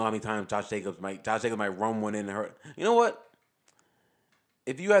I don't know how many times Josh Jacobs might run one in and hurt. You know what?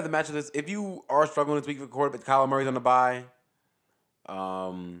 If you have the match of this, if you are struggling this week for quarterback, Kyler Murray's on the bye.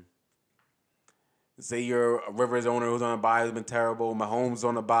 Say you're a Rivers owner who's on a bye has been terrible. Mahomes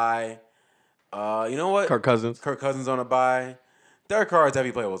on a bye. You know what? Kirk Cousins on a bye. Derek Carr is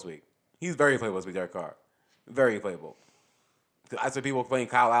heavy playable this week. He's very playable this week, Derek Carr. Very playable. I saw people playing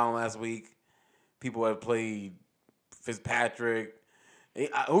Kyle Allen last week. People have played Fitzpatrick. Who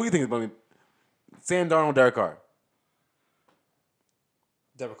do you think is going to be? Sam Darnold, Derek Carr?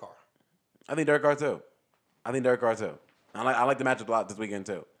 Derek Carr. I think Derek Carr too. I like the matchup a lot this weekend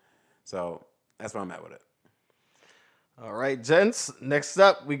too. So that's where I'm at with it. All right, gents. Next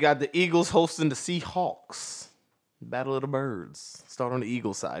up, we got the Eagles hosting the Seahawks. Battle of the Birds. Start on the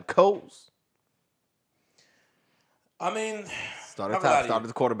Eagles side. Coles. I mean, Start at top. Start at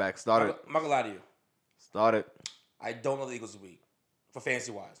the quarterback. Start it. I'm not gonna lie to you. Start it. I don't know the Eagles this week for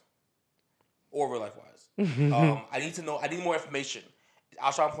fantasy wise or real life wise. I need to know. I need more information. Is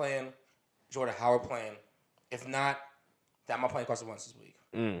Alshon playing? Jordan Howard playing? If not, then I'm not playing Carson Wentz this week.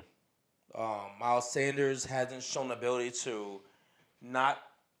 Miles Sanders hasn't shown the ability to not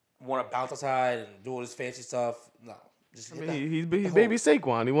want to bounce outside and do all this fancy stuff. No, just He's baby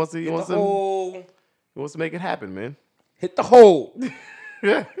Saquon. He wants to make it happen, man. Hit the hole.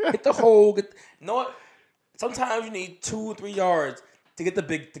 Hit the hole. You know what? Sometimes you need 2 or 3 yards to get the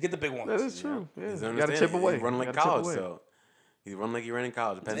big ones. That is true. Yeah. He's You got to chip away. He's running like college, so he's running like he ran in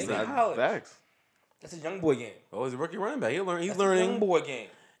college. Penn State. Facts. That's a young boy game. Oh, he's a rookie running back. He's That's learning. a young boy game.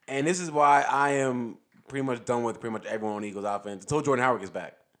 And this is why I am pretty much done with pretty much everyone on the Eagles offense until Jordan Howard gets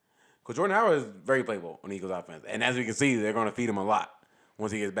back. Because Jordan Howard is very playable on the Eagles offense. And as we can see, they're going to feed him a lot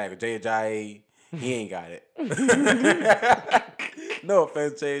once he gets back. With Jay Ajayi, he ain't got it. No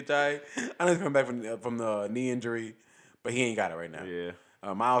offense, Jay Ajayi. I know he's coming back from the knee injury, but he ain't got it right now. Yeah.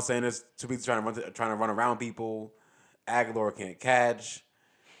 Miles Sanders, too busy trying to run around people. Aguilar can't catch.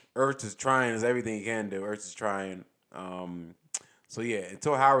 Ertz is trying as everything he can do. Ertz is trying. So yeah,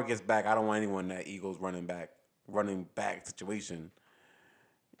 until Howard gets back, I don't want anyone in that Eagles running back situation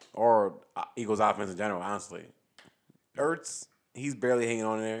or Eagles offense in general. Honestly, Ertz, he's barely hanging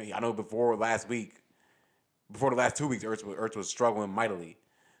on there. I know before the last 2 weeks, Ertz was struggling mightily.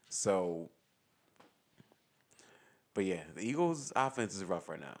 So, but yeah, the Eagles offense is rough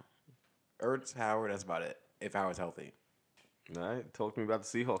right now. Ertz, Howard, that's about it. If Howard's healthy. All right, talk to me about the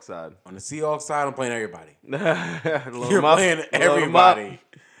Seahawks side. On the Seahawks side, I'm playing everybody. You're You're playing everybody.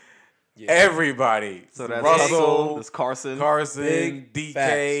 Yeah. Everybody. So that's Russell, that's Carson, Big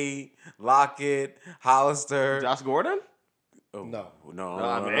DK, Lockett, Hollister. Josh Gordon. Oh, No. no.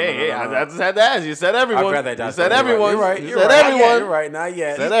 I just had to ask. You said everyone. I forgot that Josh You said Gordon. everyone. You're right. You You're said right. everyone. You're right. Not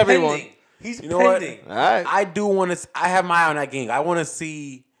yet. Said everyone. Pending. He's You know what? pending. All right. I do want to. I have my eye on that game. I want to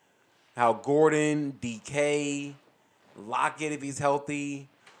see how Gordon, DK, Lockett, if he's healthy,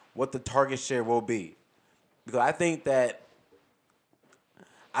 what the target share will be. Because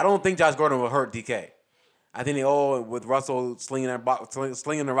I don't think Josh Gordon will hurt DK. I think with Russell slinging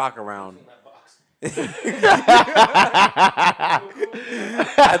the rock around.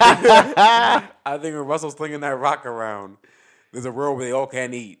 I think with Russell slinging that rock around, there's a world where they all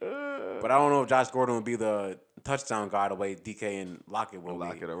can't eat. But I don't know if Josh Gordon would be the touchdown guy the way DK and Lockett will be.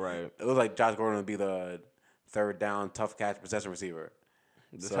 Right. It looks like Josh Gordon would be the third down, tough catch, possession receiver.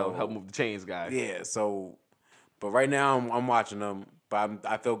 Just help move the chains, guy. Yeah, so, but right now I'm watching them, but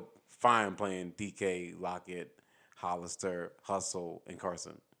I feel fine playing DK, Lockett, Hollister, Hustle, and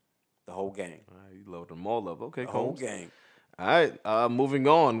Carson. The whole gang. All right, you load them all up. Okay, The cool. whole gang. All right, moving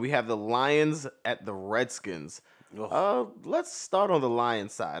on. We have the Lions at the Redskins. Let's start on the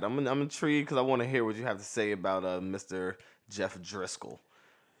Lions side. I'm intrigued because I want to hear what you have to say about Mr. Jeff Driscoll.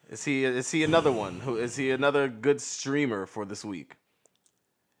 Is he another one? Is he another good streamer for this week?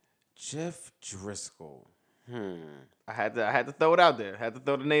 Jeff Driscoll. I had to throw it out there. Had to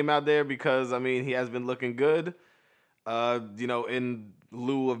throw the name out there because he has been looking good. In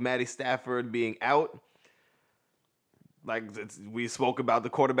lieu of Matty Stafford being out. Like we spoke about the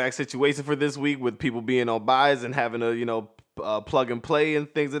quarterback situation for this week with people being on buys and having to plug and play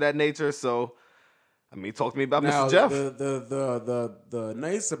and things of that nature. So, talk to me about Now, Mr. Jeff. The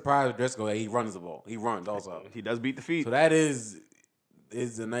nice surprise with Driscoll, he runs the ball. He runs also. He does beat the feet. So that is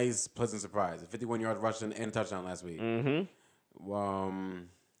a nice, pleasant surprise. A 51 yards rushing and a touchdown last week. Mm-hmm.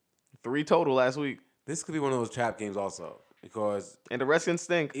 3 total last week. This could be one of those trap games also because And the Redskins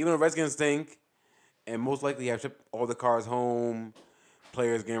stink. even the Redskins stink, and most likely have shipped all the cars home.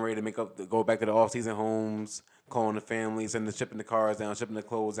 Players getting ready to go back to the off-season homes, calling the family, shipping the cars down, shipping the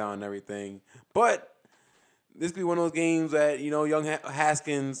clothes down, and everything. But this could be one of those games that young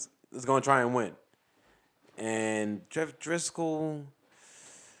Haskins is going to try and win, and Jeff Driscoll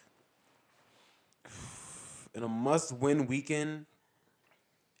in a must-win weekend.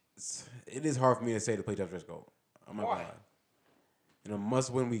 It is hard for me to say to play Jeff Driscoll. I'm not gonna lie. In a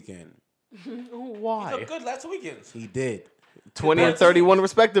must-win weekend. Why? He looked good last 2 weekends. He did. 20 and 31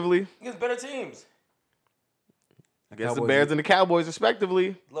 respectively. Against better teams. Against the Bears and the Cowboys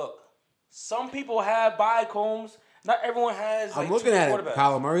respectively. Look, some people have bye, Combs. Not everyone has. I'm looking at it.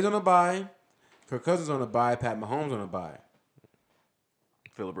 Kyler Murray's on a bye. Kirk Cousins on a bye. Pat Mahomes on a bye.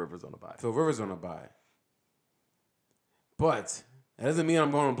 Phillip Rivers on a bye. Phil Rivers on a bye. But that doesn't mean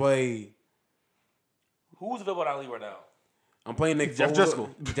I'm going to play. Who's available in our league right now? I'm playing Nick Jeff Foles. Driscoll.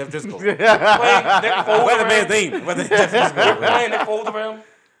 Jeff Driscoll. Playing Nick Foles. What's the man's name? What's Jeff Driscoll? Playing Nick Foles over him.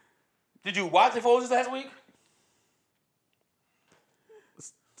 Did you watch Nick Foles this last week?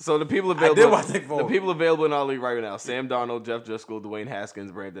 So the people available. I did watch Nick Foles. The people available in our league right now: Sam Darnold, Jeff Driscoll, Dwayne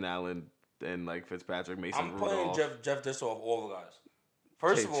Haskins, Brandon Allen, and Fitzpatrick, Mason I'm Rudolph. playing Jeff Driscoll of all the guys.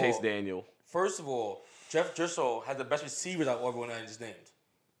 Chase Daniel. First of all, Jeff Driscoll has the best receivers out of everyone I just named.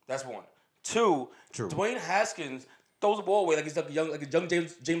 That's one. Two, True. Dwayne Haskins throws the ball away like he's like a young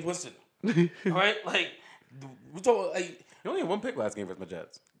James Winston. Right? Like we talk like He only had one pick last game versus my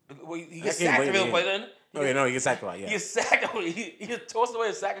Jets. well, he gets That game sacked late if he don't in play the then. game. Okay, no, he gets sacked a lot, yeah. He gets sacked. He gets tossed away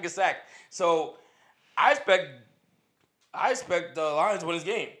and sacked and gets sacked. So I expect the Lions to win this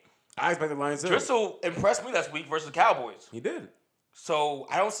game. I expect the Lions to. Driscoll impressed me last week versus the Cowboys. He did. So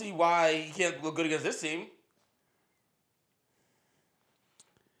I don't see why he can't look good against this team.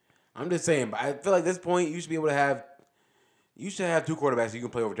 I'm just saying, but I feel like at this point you should be able to have. You should have two quarterbacks you can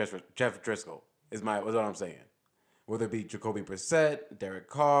play over Jeff Driscoll. Is what I'm saying. Whether it be Jacoby Brissett, Derek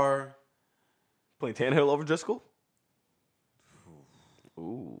Carr. Playing Tannehill over Driscoll?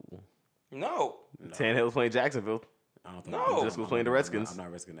 Ooh. No. Tannehill's playing Jacksonville. I don't think No. Driscoll's playing the Redskins. I'm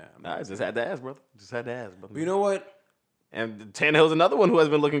not risking that. I just had to ask, brother. But you know what? And Tannehill's another one who has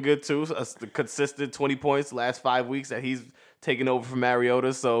been looking good too. A consistent 20 points last 5 weeks that he's taken over from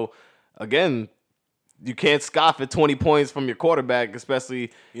Mariota. So again, you can't scoff at 20 points from your quarterback,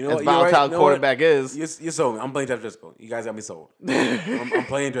 especially as volatile quarterback is. You sold me. I'm playing Jeff Driscoll. You guys got me sold. I'm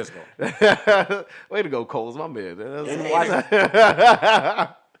playing Driscoll. Way to go, Coles, my man. Everyone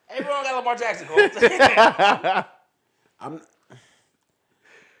got Lamar Jackson.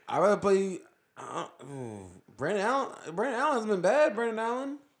 I'd rather play Brandon Allen. Brandon Allen has been bad. Brandon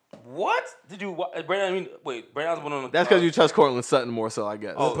Allen. What? Did you Brandon Allen's one on the That's because you trust Cortland Sutton more so, I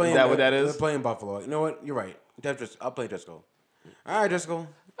guess. Is that what that is? They're playing Buffalo. You know what? You're right. I'll play Driscoll. All right, Driscoll.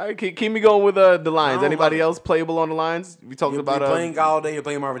 All right, keep me going with the Lions. Anybody else playable on the Lions? We talked about you're playing Galladay. You're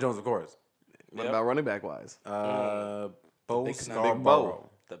playing Marvin Jones, of course. What about running back wise? Bo Scarborough.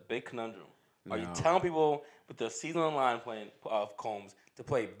 The big conundrum. Are you telling people with the season on line playing Combs to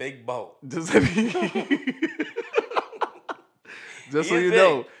play Big Bo? Just so you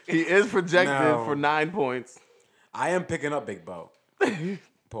know, he is projected for 9 points. I am picking up Big Bo.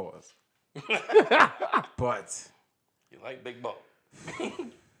 Pause. But you like Big Bo.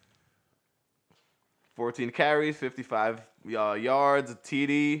 14 carries, 55 yards, a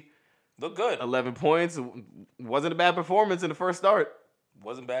TD. Look good. 11 points. Wasn't a bad performance in the first start.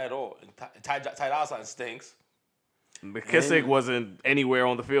 Wasn't bad at all. And Ty Dolla stinks. McKissick wasn't anywhere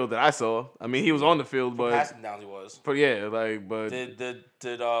on the field that I saw. I mean, he was on the field, but passing down he was. But yeah, but did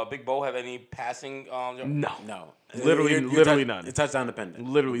Big Bo have any passing? No. Literally none. It's touchdown dependent.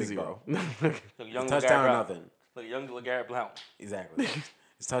 Literally zero. Touchdown nothing. Like young LeGarrette Blount. Exactly.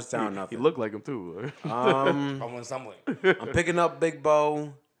 It's touchdown nothing. He looked like him too. I'm stumbling. I'm picking up Big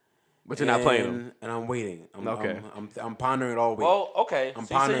Bo. But you're not playing him. And I'm waiting. Okay. I'm pondering it all week. Well, okay. I'm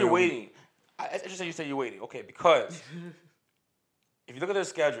so you say you're pondering waiting. I just say you say you're waiting. Okay, because if you look at their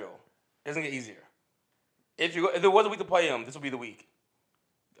schedule, it doesn't get easier. If there was a week to play them, this will be the week.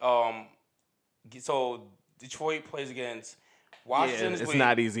 So Detroit plays against Washington. It's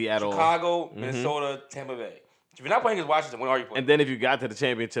not easy at all. Chicago, Minnesota, Tampa Bay. If you're not playing against Washington, when are you playing? And then if you got to the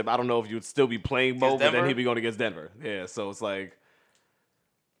championship, I don't know if you would still be playing Bo, but then he'd be going against Denver. Yeah, so it's like,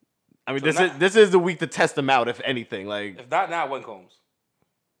 I mean, this is the week to test them out, if anything. Like, if not now, when Combs?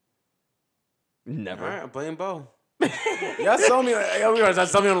 Never. All right, I'm playing Bo. Y'all saw me. Y'all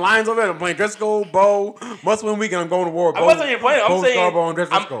saw me on the lines over there. I'm playing Driscoll, Bo. Must win weekend. I'm going to war. I wasn't saying you're playing. I'm saying. Scarborough and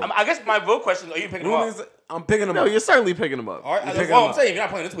Driscoll. I guess my real question: are you picking them up? I'm picking them No, up. you're certainly picking them up. All right. I'm saying if you're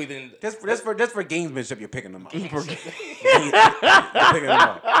not playing this week, then just for gamesmanship, you're picking them up. You're picking them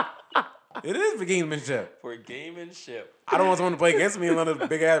up. It is for gamesmanship. For gamesmanship. I don't want someone to play against me and let a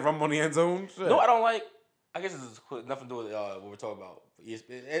big ass rumble on the end zone. Shit. No, I don't like. I guess this is nothing to do with what we're talking about.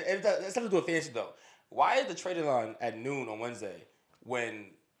 It has something to do with fantasy though. Why is the trading line at noon on Wednesday when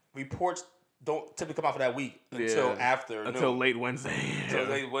reports don't typically come out for that week until until late Wednesday? Until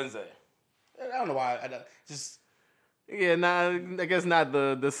late Wednesday. I don't know why. Yeah, I guess not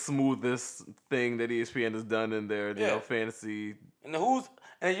the smoothest thing that ESPN has done in their fantasy. And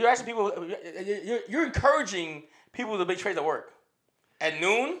you're asking people, you're encouraging people to make trades at work at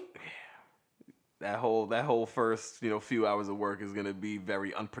noon. That whole first few hours of work is going to be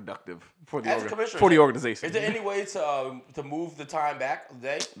very unproductive for the organization. Is there any way to move the time back a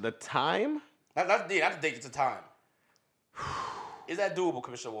day? The time? Not the date. It's the time. Is that doable,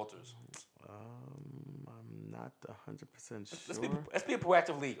 Commissioner Walters? I'm not 100% sure. Let's be a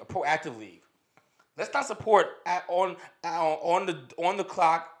proactive league. Let's not support on the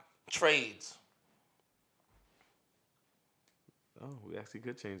clock trades. Oh, we actually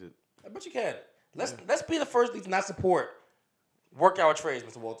could change it. I bet you can. Let's be the first league to not support workout trades,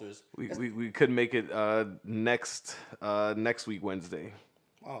 Mr. Walters. We could make it next week Wednesday.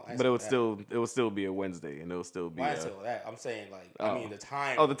 Oh, but it would still be a Wednesday, and it will still be. Why that? I'm saying the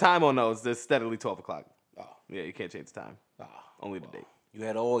time. Oh, the time. Oh no, it's steadily 12 o'clock. Oh. Yeah, you can't change the time. Only the date. You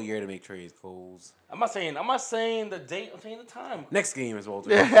had all year to make trades, Coles. I'm not saying the date. I'm saying the time. Next game is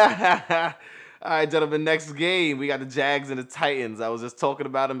Walter. All right, gentlemen. Next game, we got the Jags and the Titans. I was just talking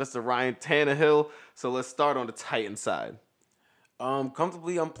about him, Mr. Ryan Tannehill. So let's start on the Titans side.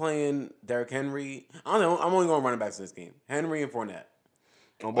 Comfortably, I'm playing Derrick Henry. I don't know. I'm only going running backs in this game. Henry and Fournette.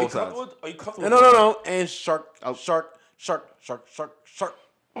 On both sides. Are you comfortable? No. And Shark. Are you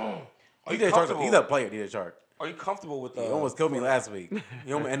comfortable? He's a player. He's a Shark. Are you comfortable with He almost killed me last week.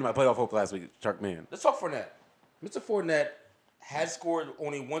 He almost ended my playoff hope last week, Shark Man. Let's talk Fournette. Mr. Fournette has scored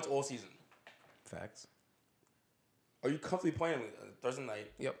only once all season. Facts. Are you comfortably playing Thursday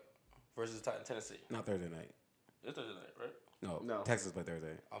night? Yep. Versus Tennessee. Not Thursday night. It's Thursday night, right? No. Texas play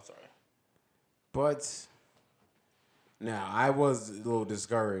Thursday. I'm sorry. But now I was a little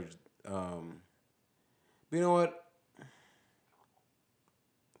discouraged. But you know what?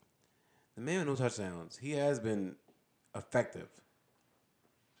 The man with no touchdowns, he has been effective.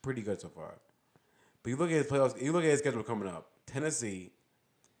 Pretty good so far. But you look at his playoffs, you look at his schedule coming up. Tennessee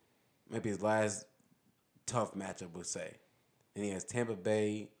might be his last tough matchup, we'll say. And he has Tampa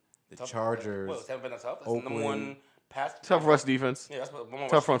Bay, the Chargers. Well, Tampa Bay not tough. That's Oakland. the number one pass. Tough rush defense. Yeah, that's one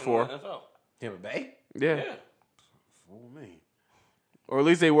tough front four. Tampa Bay? Yeah. Fool me. Or at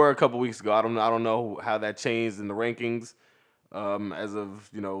least they were a couple weeks ago. I don't know how that changed in the rankings as of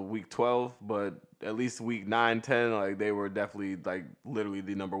week 12, but at least week 9, 10, like they were definitely literally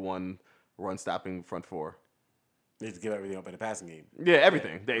the number one run stopping front four. They just give everything up in the passing game. Yeah,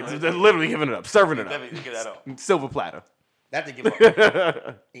 everything. They're literally giving it up, serving it up. Definitely give that up. Silver platter. That to give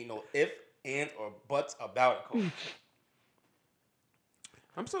up. Ain't no if, and, or buts about it, Coach.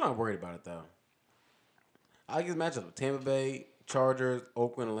 I'm still not worried about it though. I like his matchup with Tampa Bay, Chargers,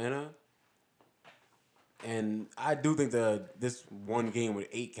 Oakland, Atlanta. And I do think this one game with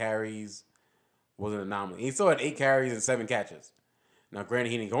 8 carries was an anomaly. He still had 8 carries and 7 catches. Now, granted,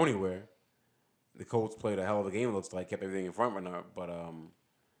 he didn't go anywhere. The Colts played a hell of a game, it looks like, kept everything in front runner. But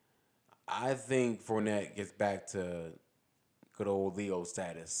I think Fournette gets back to good old Leo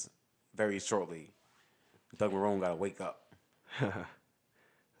status very shortly. Doug Marrone got to wake up.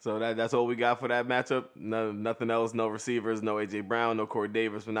 So that's all we got for that matchup. Nothing else. No receivers. No AJ Brown. No Corey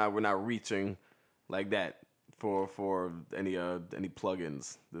Davis. We're not reaching like that for any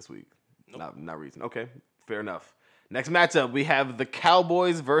plugins this week. Nope. Not reaching. Okay, fair enough. Next matchup, we have the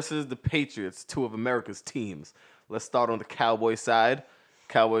Cowboys versus the Patriots, 2 of America's teams. Let's start on the Cowboys side.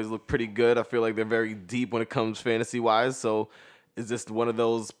 Cowboys look pretty good. I feel like they're very deep when it comes fantasy-wise. So is this one of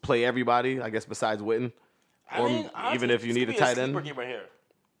those play everybody, I guess, besides Witten? Honestly, even if you need a tight end? Game right here.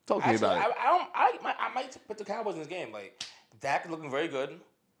 Talk to me about it. I might put the Cowboys in this game. Like, Dak is looking very good.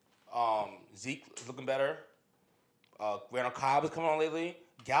 Zeke is looking better. Randall Cobb is coming on lately.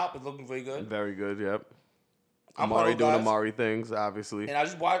 Gallup is looking very good. Very good, yep. I'm Amari doing Amari things, obviously. And I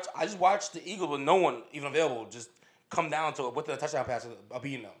just watched the Eagles with no one even available just come down to with the touchdown pass of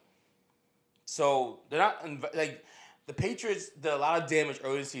beating them. So they're not like the Patriots did a lot of damage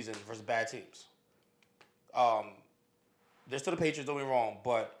early in the season versus bad teams. They're still the Patriots, don't get me wrong,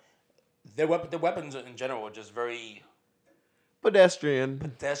 but their weapons in general are just very pedestrian.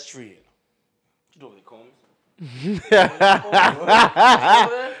 What you doing with Combs?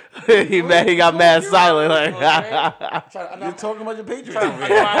 He got mad silent. Like. You're talking about your Patriots.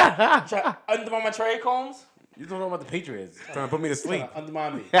 Trying to undermine my trade, Combs? You're talking about the Patriots. Trying to put me to sleep.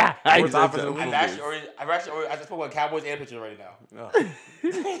 Undermine me. I just spoke about Cowboys and Patriots right now.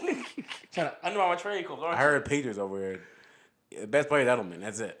 Trying to undermine my trade, Combs. I heard Patriots over here. The best player is Edelman.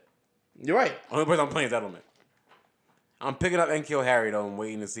 That's it. You're right. Only person I'm playing is Edelman. I'm picking up N'Keal Harry though. I'm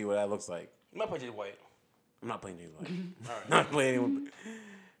waiting to see what that looks like. You might play James White. I'm not playing James White. All right. Not playing anyone.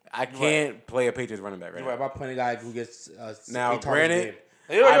 I can't play a Patriots running back right You're right. now. I'm playing a guy who gets Now, 8 targets a granted,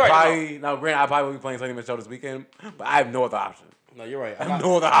 game. You're right. I probably will be playing Sonny Michel this weekend, but I have no other option. No, you're right. I have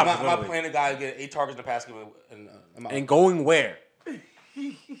no other option. I'm not playing a guy who gets 8 targets in the pass game. And going where?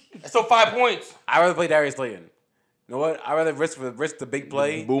 So 5 points. I'd rather play Darius Slayton. You know what? I'd rather risk the big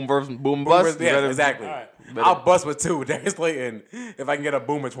play. Boom bust. Yeah, exactly. All right. I'll bust with 2 with Darius Slayton if I can get a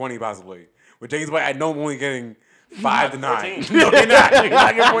boom at 20 possibly. With James White, I know I'm only getting 5 to 9. 14. No, you're not. You're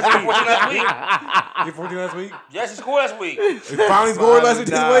not getting 14. 14 last week. You 14 last week? Yes, he scored last week. He finally scored last week,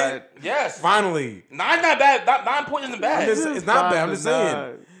 James White? Yes. Finally. 9 not bad. 9 points isn't bad. It's not bad. I'm just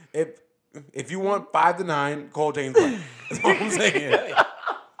saying. If you want 5 to 9, call James White. That's all I'm saying. Hey,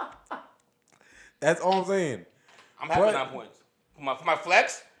 That's all I'm saying. I'm happy with 9 points. For my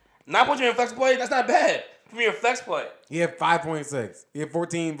flex, 9 points in your flex play, that's not bad. For me, your flex play. He had 5.6. He had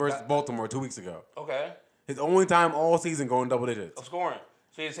 14 versus Baltimore 2 weeks ago. Okay. His only time all season going double digits. I'm scoring.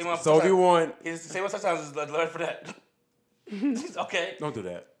 So he's the same amount of So if you want, he's the same amount of touchdowns as Leonard Fournette. Okay. don't do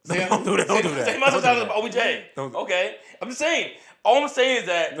that. Same- Don't do that. Don't do that. Same amount of Don't do touchdowns that. as OBJ. Don't- Okay. I'm just saying. All I'm saying is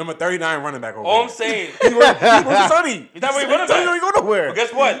that. Number 39 running back over All I'm there. saying. He works with Sonny. He's not really running Sonny back. don't go nowhere. But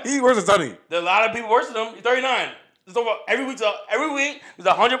guess what? He works with Sonny. There are a lot of people worse than him. He's 39. There's over every week. There's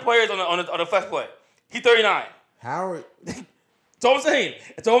 100 players on the flex play. He's 39. Howard. That's all I'm saying.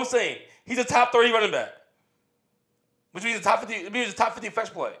 That's all I'm saying. He's a top 30 running back, which means a top 50. It means a top 50 flex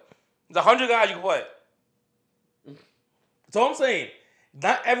play. There's 100 guys you can play. That's all I'm saying.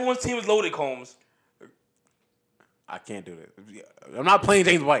 Not everyone's team is loaded, Combs. I can't do this. I'm not playing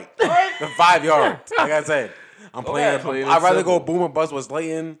James White. All right. The 5 yards. Like I said, I'm playing. Playing it I'd rather go simple. boom or bust with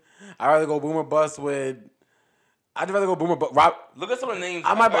Slayton. I'd rather go boom or bust with. I'd rather go boom or bust. Look at some of the names.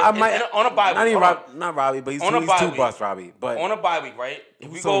 I might on a bye not week. even hold on. not Robbie, but he's On a two bye week. bust Robbie. But On a bye week, right? If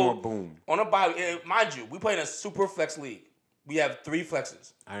we who's some go more boom? on a bye week, mind you, we play in a super flex league. We have 3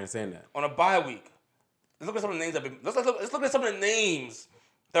 flexes. I understand that. On a bye week, let's look at some of the names that have been. Let's look at some of the names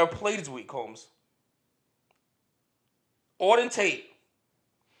that are played this week, Combs. Auden Tate.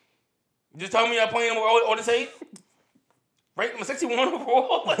 You just tell me you're playing Auden Tate? Right? I'm 61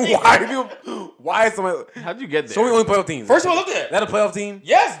 overall. Why is somebody? How'd you get there? Show me only playoff teams. First of all, look at Is that a playoff team?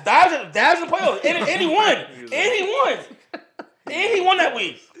 Yes, Dabs in the playoffs. And he won. And he won. And he won that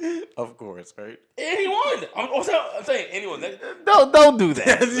week. Of course, right? And he won. I'm saying, and he won. Don't do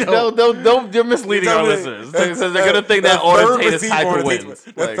that. Don't. You're misleading our listeners. Because they're gonna think that Auden Tate is hyper wins.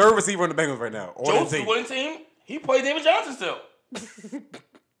 The third receiver on the Bengals right now. Auden Joe's Tate. winning team. He played David Johnson still.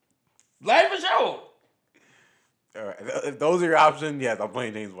 Life for Joe. All right. If those are your options, yes, I'm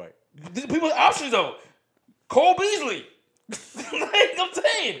playing James White. People's options though. Cole Beasley. Like I'm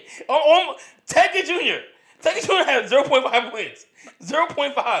saying. Tackett Jr. Tackett Jr. had 0.5 wins.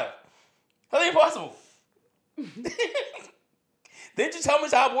 0.5. How ain't possible? Didn't you tell me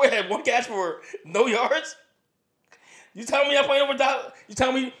Todd Boyd had 1 catch for no yards? You tell me I'm playing over Todd. You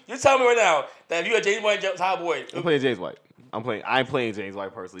tell me right now that if you had James White and Todd Boyd. I'm playing James White. I'm playing James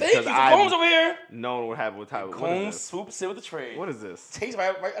White personally. Thank you. Combs over here. No one would have with Tyler. Combs swoops in with the trade. What is this? Takes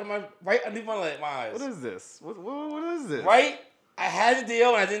right underneath my eyes. What is this? What is this? Right? I had the deal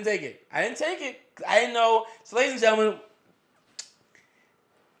and I didn't take it. I didn't know. So, ladies and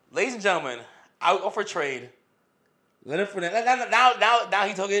gentlemen, I would offer a trade. Leonard Fournette. Now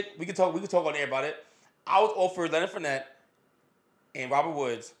he took it. We can talk on air about it. I would offer Leonard Fournette and Robert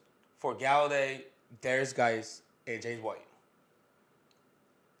Woods for Galladay, Darius Geis, and James White.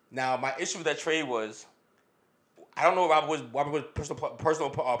 Now, my issue with that trade was, I don't know what Robert Woods' personal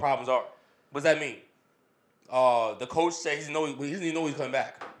problems are. What does that mean? The coach said he doesn't know he's coming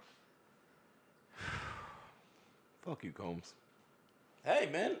back. Fuck you, Combs. Hey,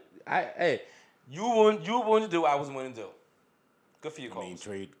 man. You were willing to do what I wasn't willing to do. Good for you, I Combs. mean,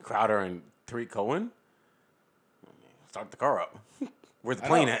 trade Crowder and Tariq Cohen. Start the car up. Where's the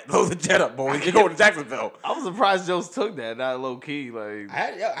plane at? Load the jet up, boys. You're going to Jacksonville. I was surprised Jones took that. Not low key. Like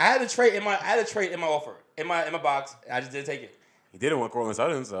I had a trade in my offer in my box. I just didn't take it. He didn't want Cortland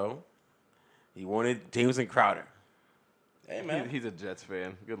Sutton, so he wanted Jameson Crowder. Hey, man. he's a Jets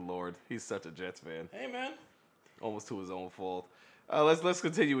fan. Good Lord, he's such a Jets fan. Hey, man. Almost to his own fault. Let's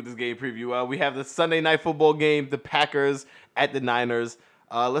continue with this game preview. We have the Sunday night football game, the Packers at the Niners.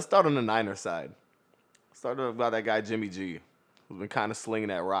 Let's start on the Niners side. Start about that guy Jimmy G, who's been kind of slinging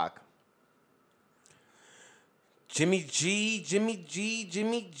that rock. Jimmy G.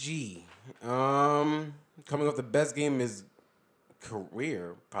 Coming off the best game of his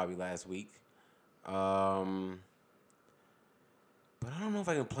career, probably last week. But I don't know if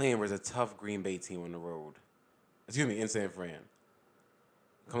I can play him versus a tough Green Bay team on the road. Excuse me, in San Fran.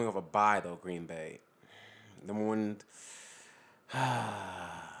 Coming off a bye, though, Green Bay. Number one,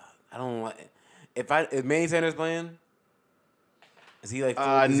 I don't like... If Manny Sanders playing... Is he like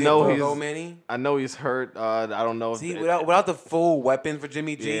Manny? I know he's hurt. I don't know. See, without the full weapon for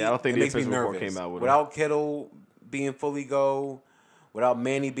Jimmy G, I don't think it the makes me official report nervous. came out with without Kittle being fully go, without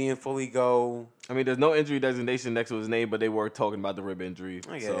Manny being fully go. I mean, there's no injury designation next to his name, but they were talking about the rib injury.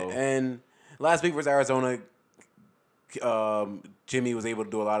 I get it. And last week versus Arizona, Jimmy was able to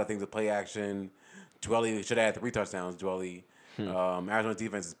do a lot of things with play action. Dwelly should have had 3 touchdowns. Dwelly, Arizona's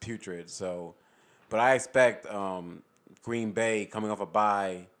defense is putrid. So, but I expect. Green Bay coming off a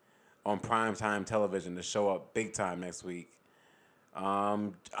bye on primetime television to show up big time next week.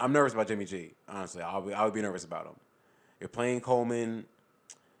 I'm nervous about Jimmy G. Honestly, I would be nervous about him. You're playing Coleman.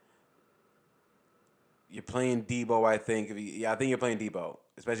 You're playing Debo. I think. I think you're playing Debo,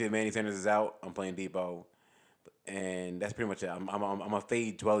 especially if Manny Sanders is out. I'm playing Debo, and that's pretty much it. I'm a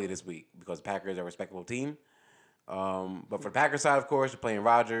fade Dwelly this week because the Packers are a respectable team. But for the Packers side, of course, you're playing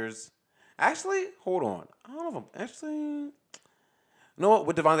Rodgers. Actually, hold on. I don't know if I'm actually... You know what?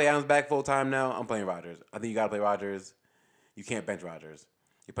 With Devontae Adams back full-time now, I'm playing Rodgers. I think you got to play Rodgers. You can't bench Rodgers.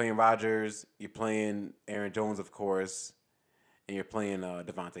 You're playing Rodgers. You're playing Aaron Jones, of course. And you're playing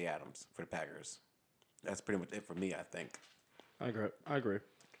Devontae Adams for the Packers. That's pretty much it for me, I think. I agree.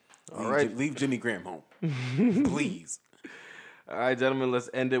 All right. Leave Jimmy Graham home. Please. All right, gentlemen, let's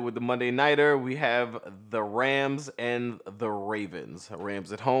end it with the Monday Nighter. We have the Rams and the Ravens.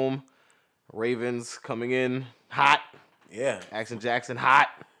 Rams at home. Ravens coming in hot. Yeah. Action Jackson hot.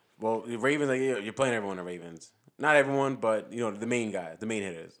 Well, the Ravens, you're playing everyone the Ravens. Not everyone, but, the main guys, the main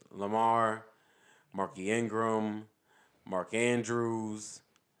hitters. Lamar, Marky Ingram, Mark Andrews.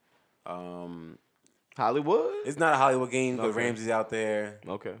 Hollywood? It's not a Hollywood game because Ramsey's out there.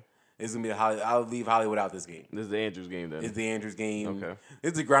 Okay. It's going to be I'll leave Hollywood out this game. This is the Andrews game, then. It's the Andrews game. Okay.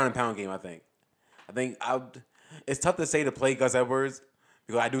 It's a ground and pound game, I think. It's tough to say to play Gus Edwards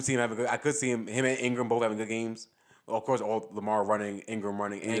because I do see him having I could see him and Ingram both having good games. Well, of course, all Lamar running, Ingram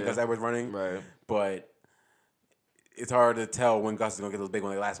running, and Gus Edwards running. Right. But it's hard to tell when Gus is going to get those big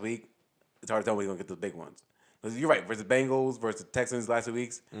ones. Like last week, it's hard to tell when he's going to get those big ones. Because you're right. Versus Bengals, versus Texans last 2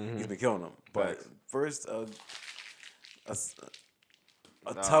 weeks, he's been killing them. But first, a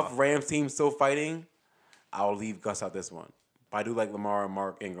tough Rams team still fighting, I'll leave Gus out this one. But I do like Lamar and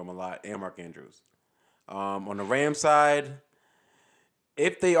Mark Ingram a lot, and Mark Andrews. On the Rams side,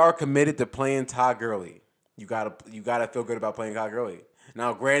 if they are committed to playing Todd Gurley, you gotta feel good about playing Todd Gurley.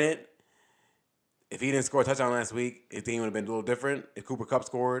 Now, granted, if he didn't score a touchdown last week, his team would have been a little different. If Cooper Kupp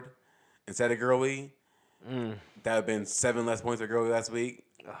scored instead of Gurley, that would have been 7 less points for Gurley last week.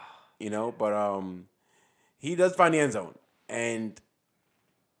 But he does find the end zone. And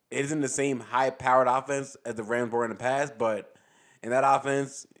it isn't the same high-powered offense as the Rams were in the past, but in that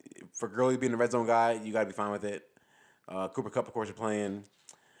offense, for Gurley being the red zone guy, you got to be fine with it. Cooper Kupp, of course, you're playing.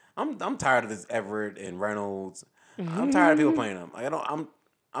 I'm tired of this Everett and Reynolds. I'm tired of people playing them. Like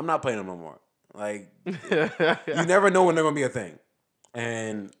I'm not playing them no more. Like you never know when they're gonna be a thing.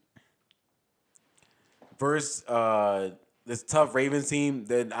 And versus this tough Ravens team,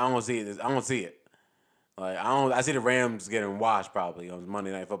 then I don't see it. Like I see the Rams getting washed probably on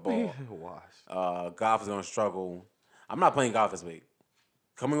Monday Night Football. Goff is gonna struggle. I'm not playing Goff this week.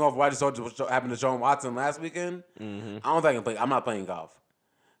 Coming off what I just saw what happened to Sean Watson last weekend, I don't think I can play. I'm not playing Goff.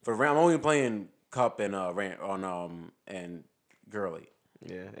 For Ram, I'm only playing Kupp and and Gurley.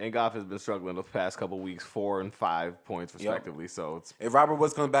 Yeah, and Goff has been struggling the past couple weeks, 4 and 5 points respectively. Yep. So it's if Robert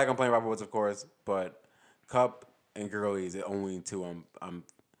Woods comes back, I'm playing Robert Woods, of course. But Kupp and Gurley is the only two I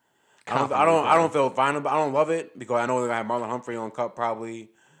don't feel fine about. I don't love it because I know they're gonna have Marlon Humphrey on Kupp probably,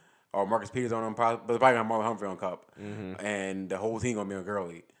 or Marcus Peters on him probably, but they're probably gonna have Marlon Humphrey on Kupp, and the whole team gonna be on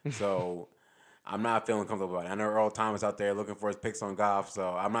Gurley. So I'm not feeling comfortable about it. I know Earl Thomas out there looking for his picks on Goff, so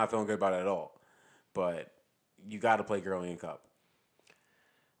I'm not feeling good about it at all. But you got to play Gurley and Kupp.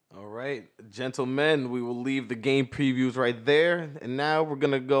 All right, gentlemen, we will leave the game previews right there, and now we're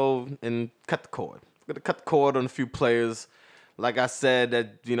gonna go and cut the cord. We're gonna cut the cord on a few players. Like I said,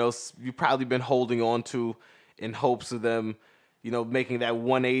 that you've probably been holding on to in hopes of them, making that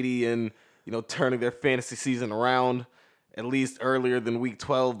 180 and turning their fantasy season around at least earlier than week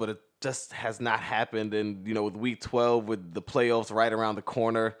 12, but it just has not happened. And with week 12, with the playoffs right around the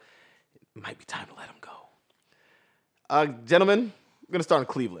corner, it might be time to let them go. Gentlemen, we're gonna start in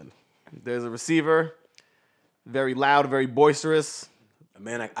Cleveland. There's a receiver, very loud, very boisterous.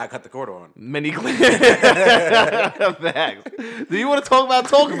 Man, I cut the cord on. Many facts. Do you want to talk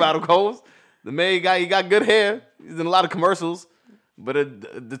about him, Coles? The main guy, he got good hair. He's in a lot of commercials. but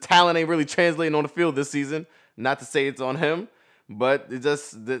the talent ain't really translating on the field this season. Not to say it's on him, but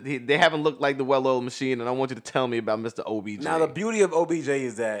they haven't looked like the well-oiled machine, and I want you to tell me about Mr. OBJ. Now, the beauty of OBJ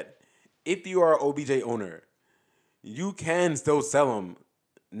is that if you are an OBJ owner, you can still sell him,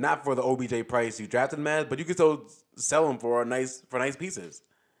 not for the OBJ price you drafted him at, but you can still sell him for nice pieces.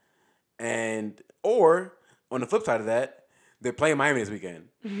 Or on the flip side of that, they're playing Miami this weekend,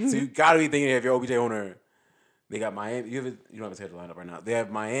 so you got to be thinking if you're OBJ owner. They got Miami. You don't have a schedule lined up right now. They have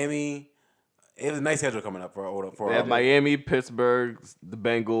Miami. It has a nice schedule coming up for. They have Miami, Pittsburgh, the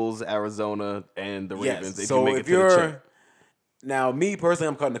Bengals, Arizona, and the Ravens. Yes. So if you're now, me personally,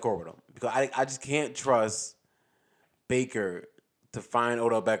 I'm cutting the cord with them because I just can't trust Baker to find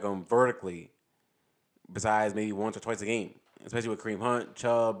Odell Beckham vertically, besides maybe once or twice a game, especially with Kareem Hunt,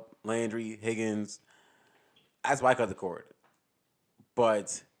 Chubb, Landry, Higgins. That's why I cut the cord.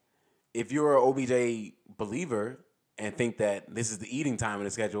 But if you're an OBJ believer and think that this is the eating time in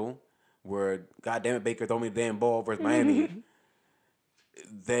the schedule, where God damn it, Baker, throw me the damn ball versus Miami,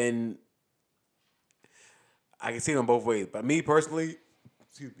 then I can see them both ways. But me personally,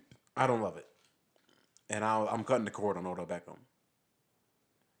 I don't love it, and I'm cutting the cord on Odell Beckham.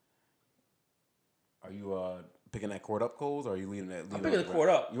 Are you picking that cord up, Coles, or are you leaving that? I'm picking the cord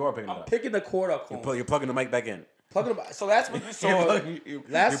up. You are picking it up. I'm picking the cord up, Coles. You're plugging the mic back in. So last week you saw. You're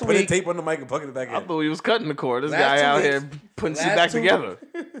putting tape on the mic and plugging it back in. I thought he was cutting the cord. This guy out here putting shit back together.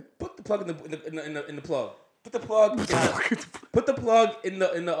 Put the plug in the plug. Put the plug. Put the plug in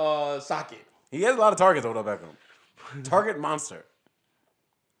the socket. He has a lot of targets, Odell Beckham. Target monster.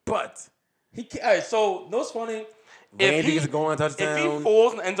 But all right. So what's funny? Landry gets a goal line touchdown. If he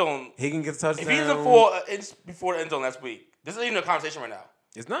falls in the end zone, Higgins gets a touchdown. If he doesn't fall an inch before the end zone last week, this isn't even a conversation right now.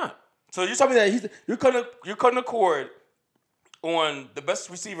 It's not. So you're telling me that you're cutting a cord on the best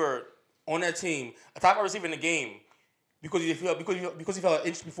receiver on that team, a top receiver in the game, because he fell an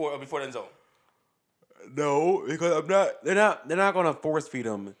inch before the end zone. No, because I'm not. They're not going to force feed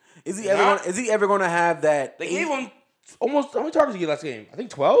him. Is he ever going to have that? They gave him almost how many targets did he get last game? I think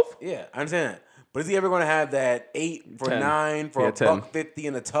 12. Yeah, I understand that. But is he ever going to have that 8 for 10. 9 for a 10. $150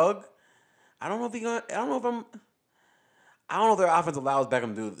 in a tug? I don't know if their offense allows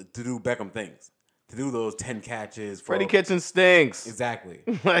Beckham to do Beckham things. To do those 10 catches. Freddie Kitchen stinks. Exactly.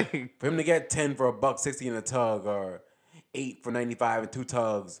 Like, for him to get 10 for a $160 in a tug or 8 for 95 and 2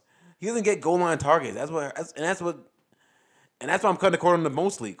 tugs, he doesn't get goal line targets. That's why I'm cutting the cord on the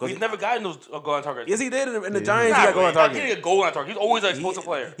mostly. He's never gotten those goal line targets. Yes, he did. In the Giants, he got goal line targets. He didn't get goal line targets. He's always an explosive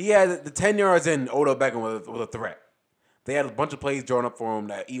player. He had the 10 yards in. Odell Beckham was a threat. They had a bunch of plays drawn up for him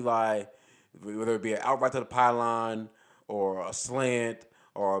that Eli, whether it be an outright to the pylon or a slant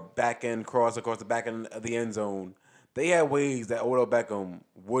or a back end cross across the back end of the end zone, they had ways that Odell Beckham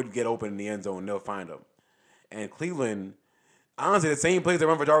would get open in the end zone and they'll find him. And Cleveland, honestly, the same plays they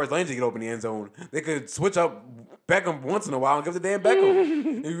run for Jarvis Landry to get open in the end zone, they could switch up Beckham once in a while and give the damn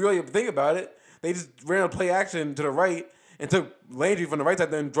Beckham. If you really think about it, they just ran a play action to the right and took Landry from the right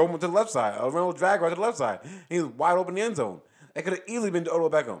side, then drove him to the left side. A real drag right to the left side. He was wide open in the end zone. That could have easily been Odell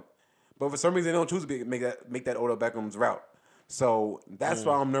Beckham. But for some reason, they don't choose to make that Odell Beckham's route. So that's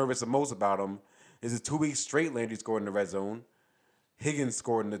why I'm nervous the most about him. Is it 2 weeks straight Landry scored in the red zone. Higgins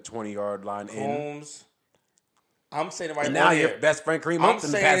scored in the 20-yard line. Holmes. I'm saying it right and now. Now your best friend Kareem Hunt's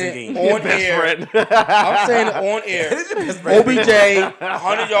in the passing game. On air. I'm saying it on air. OBJ,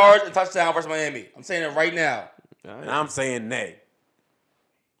 100 yards and touchdown versus Miami. I'm saying it right now. And I'm saying nay.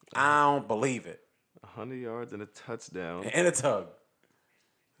 I don't believe it. 100 yards and a touchdown. And a tug.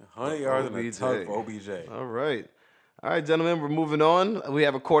 100 yards and a tug for OBJ. All right, gentlemen, we're moving on. We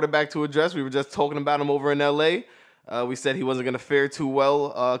have a quarterback to address. We were just talking about him over in L.A. We said he wasn't going to fare too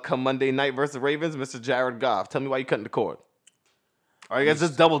well come Monday night versus the Ravens. Mr. Jared Goff, tell me why you cutting the cord. Or I guess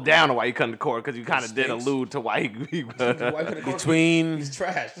just double down on why you cutting the cord, because you kind of did allude to why he between he's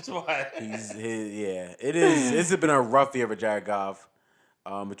trash. That's why. It is. This has been a rough year for Jared Goff.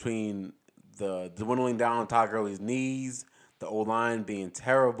 Between the dwindling down Todd Gurley's knees, the O-line being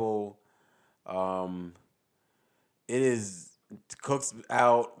terrible. It is Cook's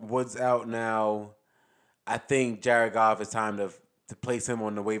out, Woods out now. I think Jared Goff is time to place him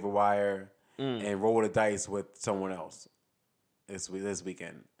on the waiver wire and roll the dice with someone else this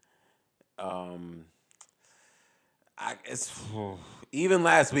weekend. Even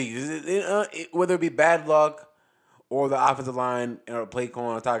last week, whether it be bad luck or the offensive line or play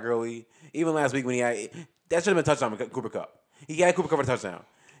calling on Todd Gurley, even last week when he had that should have been a touchdown with Cooper Kupp. He had Cooper Kupp for a touchdown.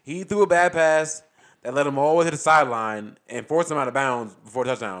 He threw a bad pass that led him all the way to the sideline and forced him out of bounds before a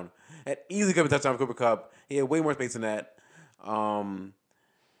touchdown. That easily could have been a touchdown with Cooper Kupp. He had way more space than that.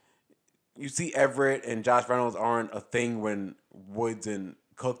 you see Everett and Josh Reynolds aren't a thing when Woods and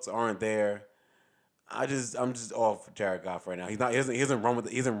Cooks aren't there. I'm just off Jared Goff right now. He doesn't run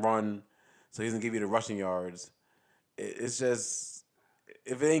he doesn't run, so he doesn't give you the rushing yards. It's just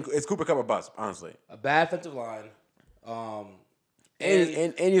it's Cooper Kupp or bust, honestly. A bad offensive line.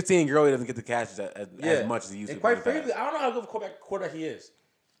 And you're seeing Gurley doesn't get the catches as much as he used to. And quite frankly, I don't know how good of a quarterback he is.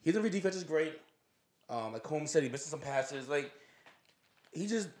 His every defense is great. Like Combs said, he missing some passes. Like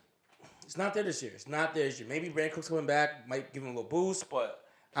it's not there this year. It's not there this year. Maybe Brandon Cooks coming back might give him a little boost, but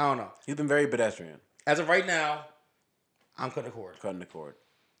I don't know. He's been very pedestrian. As of right now, I'm cutting the cord.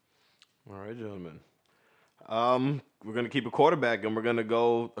 All right, gentlemen. We're going to keep a quarterback, and we're going to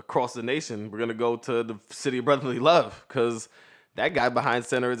go across the nation. We're going to go to the city of brotherly love, because that guy behind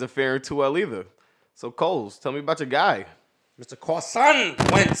center isn't faring too well either. So, Coles, tell me about your guy. Mr. Carson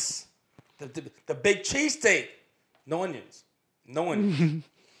Wentz. The big cheesesteak. No onions. Never mind.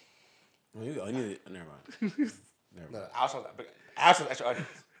 No, I'll show extra onions.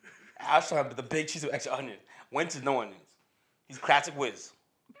 I'll show him the big cheese with extra onions. Wentz is no onions. He's classic whiz.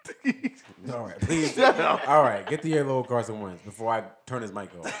 All right, please. All right, get to your little Carson Wentz before I turn his mic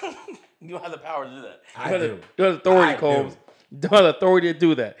off. You don't have the power to do that. I do. You have authority, Combs. You don't have the authority to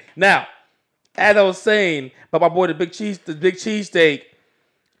do that. Now, as I was saying about my boy the big cheesesteak.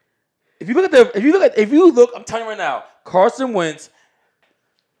 If you look, I'm telling you right now, Carson Wentz.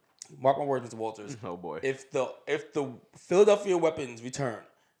 Mark my words, Mr. Walters. Oh boy. If the Philadelphia weapons return,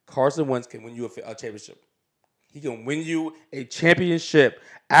 Carson Wentz can win you a championship. He can win you a championship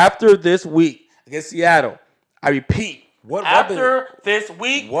after this week against Seattle. I repeat. This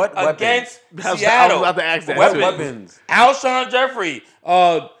week against Seattle. I was about to ask that. What weapons? Alshon Jeffrey.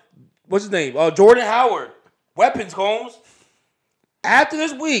 What's his name? Jordan Howard. Weapons, Combs. After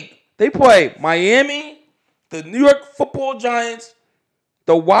this week, they play Miami, the New York Football Giants,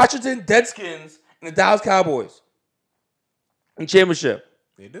 the Washington Redskins, and the Dallas Cowboys in championship.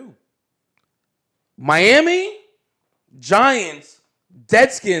 They do. Miami, Giants,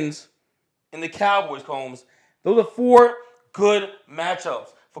 Redskins, and the Cowboys, Combs. Those are 4 good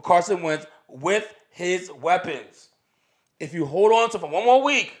matchups for Carson Wentz with his weapons. If you hold on to it for one more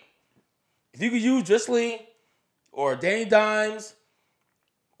week, if you could use Drisley or Danny Dimes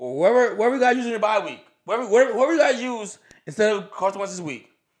or whoever you guys use in your bye week, whoever you guys use instead of Carson Wentz this week,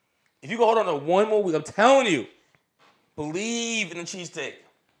 if you can hold on to one more week, I'm telling you, believe in the cheesesteak.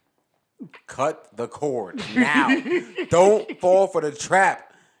 Cut the cord now. Don't fall for the trap.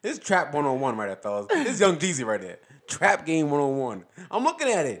 This trap 101 right there, fellas. This is Young Jeezy right there. Trap game 101. I'm looking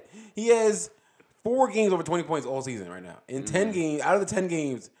at it. He has 4 games over 20 points all season right now. In 10 games, out of the 10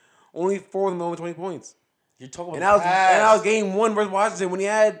 games, only 4 of them over 20 points. You're talking And about that was game 1 versus Washington when he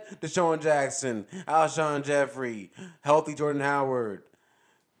had Deshaun Jackson, Alshon Jeffrey, healthy Jordan Howard,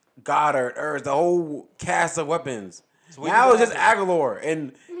 Goddard, Ertz, the whole cast of weapons. So now it's just Aguilar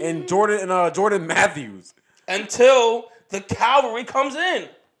and Jordan Matthews. Until the cavalry comes in.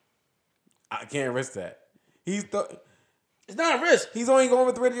 I can't risk that. It's not a risk. He's only going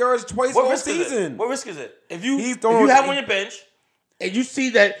for 300 yards twice all season. What risk is it? If you have him on your bench and you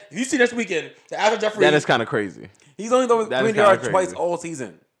see next weekend that Alshon Jeffrey, that is kind of crazy. He's only going for 300 yards twice all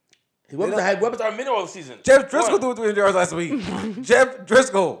season. His weapons are minimal season. Jeff Driscoll threw 300 yards last week. Jeff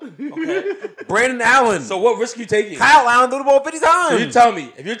Driscoll. Okay. Brandon Allen. So what risk are you taking? Kyle Allen threw the ball 50 times. So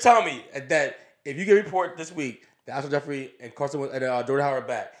if you're telling me that if you get a report this week that Alshon Jeffrey and Carson and Jordan Howard are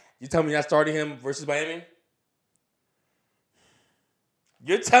back, you tell me you're not starting him versus Miami?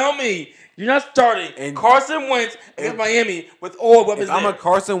 You're telling me you're not starting Carson Wentz against Miami with all weapons. I'm a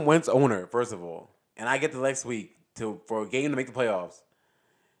Carson Wentz owner, first of all, and I get the next week for a game to make the playoffs,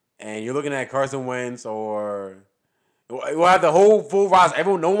 and you're looking at Carson Wentz or we'll have the whole full roster.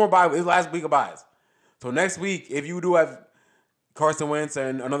 Everyone, no more bye. It's last week of buys. So next week, if you do have Carson Wentz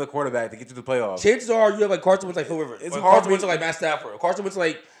and another quarterback to get you to the playoffs, chances are you have like Carson Wentz like Phil Rivers. It's or hard Carson Wentz like Matt Stafford. Or Carson Wentz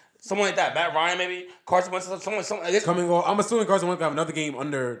like someone like that. Matt Ryan maybe. Carson Wentz someone. I guess I'm assuming Carson Wentz will have another game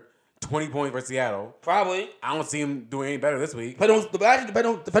under 20 points for Seattle. Probably. I don't see him doing any better this week. Depending on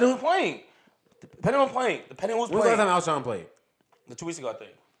who's playing. Depending on who's playing. When's the last time Alshon played? 2 weeks ago, I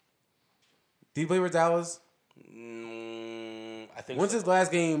think. Did he play with Dallas? I think. When's his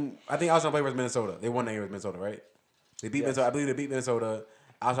last game? I think Alshon played with Minnesota. They won that game with Minnesota, right? They beat Minnesota. I believe they beat Minnesota.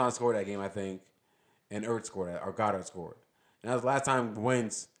 Alshon scored that game, I think, and Ertz scored that, or Goddard scored. And that was the last time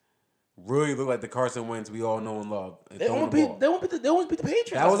Wentz really looked like the Carson Wentz we all know and love. They won't beat the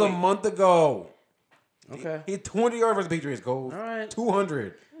Patriots. That was a month ago. Okay. He had 200 yards versus the Patriots. Goals. All right.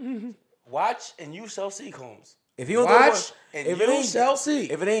 200. Watch and you shall see, Combs. If he don't shall see.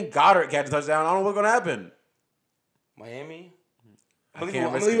 If it ain't Goddard catch a touchdown, I don't know what's gonna happen. Miami, I'm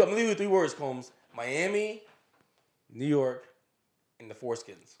gonna leave you with 3 words, Combs. Miami, New York, and the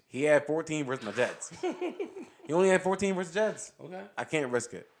Foreskins. He had 14 versus my Jets. He only had 14 versus Jets. Okay. I can't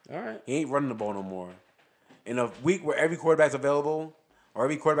risk it. All right. He ain't running the ball no more. In a week where every quarterback's available or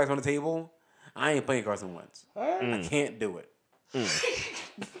every quarterback's on the table, I ain't playing Carson Wentz. All right. I can't do it.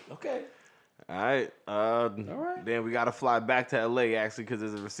 Okay. All right. All right. Then we got to fly back to LA actually because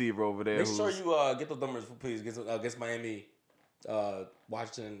there's a receiver over there. Make sure you get those numbers, please, against Miami,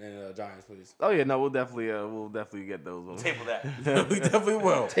 Washington, and Giants, please. Oh yeah, no, we'll definitely get those. When Table that. We definitely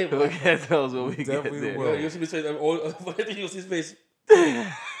will. Table we'll that. get those when we get Definitely there. will. You'll see me say that. You'll see his face.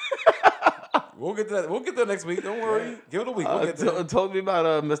 We'll get to that. We'll get there next week. Don't worry. Give it a week. We'll get there. Told me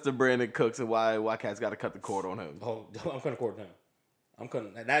about Mr. Brandon Cooks and why Cats got to cut the cord on him. Oh, I'm cutting the cord on him. I'm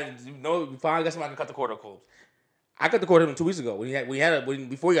cutting. Now, you know, we finally got somebody can cut the cord on Combs. I cut the cord on him 2 weeks ago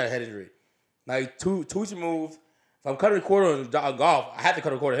before he got a head injury. Now two weeks removed. If I'm cutting the cord on golf, I have to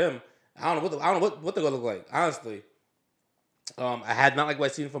cut the cord on him. I don't know what they're gonna look like. Honestly, I had not like what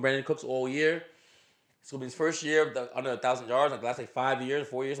I've seen from Brandon Cooks all year. It's gonna be his first year under 1,000 yards. Like the last 5 years,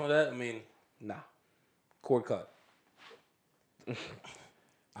 4 years, something like that. I mean, nah, cord cut.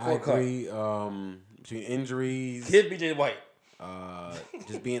 I agree. Between injuries, Kid BJ White.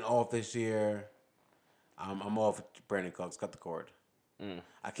 just being off this year, I'm off Brandon Cooks. Cut the cord.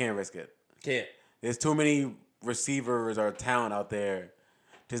 I can't risk it. Can't. There's too many receivers or talent out there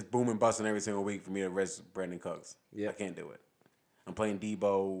just booming, busting every single week for me to risk Brandon Cooks. Yeah. I can't do it. I'm playing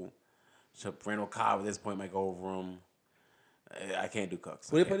Debo. So Randall Cobb at this point might go over him. I can't do Cooks.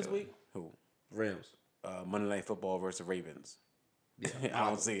 Who they play this week? Who? Rams. Monday Night Football versus Ravens. Yeah. I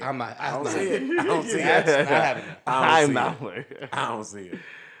don't see it. I don't see it. I don't see it. That's not happening. I'm not. I don't see it.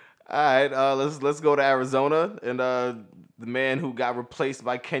 All right, let's go to Arizona and the man who got replaced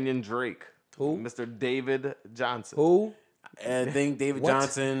by Kenyon Drake. Who? Mr. David Johnson. Who? I think David What?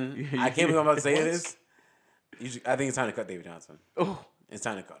 Johnson. I can't believe I'm about to say What? this. I think it's time to cut David Johnson. Oh, It's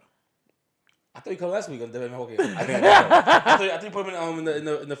time to cut him. I thought you cut last week on Devin Hawkins. I think I I thought you put him in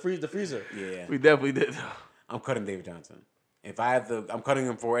the freezer. Yeah, we definitely did. I'm cutting David Johnson. If I have to, I'm cutting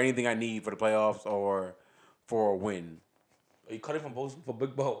him for anything I need for the playoffs or for a win. Are you cutting for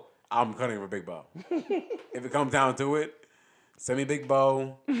Big Bo? I'm cutting for Big Bo. If it comes down to it, send me Big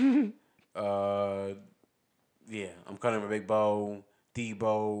Bo. Yeah, I'm cutting for Big Bo,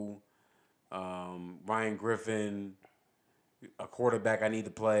 Debo, Ryan Griffin, a quarterback I need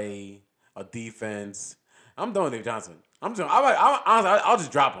to play, a defense. I'm done with David Johnson. Honestly, I'll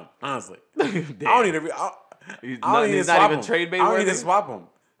just drop him. Honestly, I don't need to. He's not even trade bait. I don't need to swap him.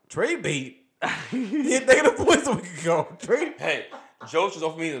 Trade bait. He had negative points a week ago. Trade. Hey, Joe just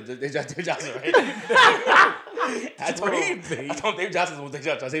offered me David Johnson, right? I told David Johnson was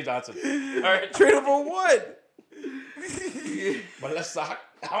David Johnson. All right. Trade him for what? But let's sock.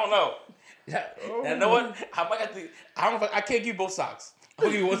 I don't know. Yeah. You know what? I might have to. I don't know if I can't give you both socks. I'm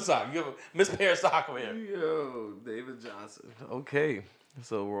gonna give you one sock. You have a mispair sock over here. Yo, David Johnson. Okay,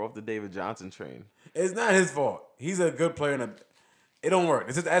 so we're off the David Johnson train. It's not his fault. He's a good player, and it don't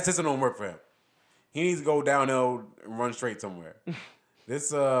work. That system don't work for him. He needs to go downhill and run straight somewhere.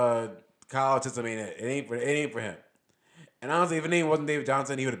 This college system ain't it. It ain't for him. And honestly, if his name wasn't David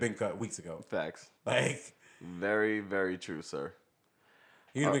Johnson, he would have been cut weeks ago. Facts. Like, Very, very true, sir.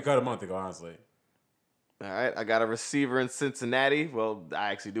 he would have been cut a month ago, honestly. All right, I got a receiver in Cincinnati. Well,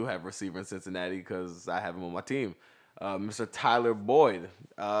 I actually do have a receiver in Cincinnati because I have him on my team. Mr. Tyler Boyd.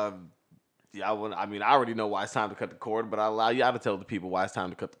 I already know why it's time to cut the cord, but I'll allow y'all to tell the people why it's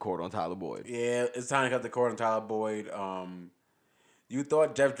time to cut the cord on Tyler Boyd. Yeah, it's time to cut the cord on Tyler Boyd. You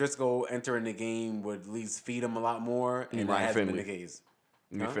thought Jeff Driscoll entering the game would at least feed him a lot more, and that hasn't been the case.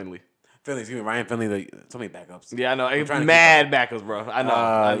 Finley. Excuse me, Ryan Finley. So many backups. Yeah, I know. I'm trying to Mad backers, bro. I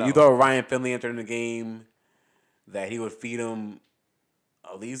know. You thought Ryan Finley entering the game that he would feed him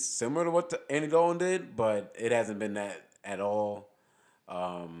at least similar to what Andy Dalton did, but it hasn't been that at all.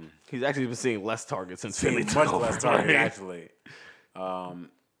 He's actually been seeing less targets since Finley took much over, less target right? actually.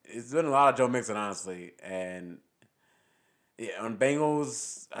 It's been a lot of Joe Mixon, honestly, and yeah, on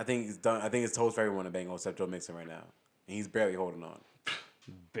Bengals, I think he's done. I think it's toast for everyone in Bengals except Joe Mixon right now, and he's barely holding on.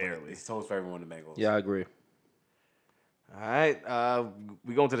 Barely. It's toast for everyone in Bengals. Yeah, I agree. All right,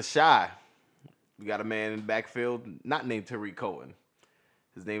 we going to the Shy. We got a man in the backfield not named Tariq Cohen.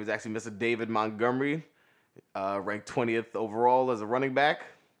 His name is actually Mr. David Montgomery, ranked 20th overall as a running back.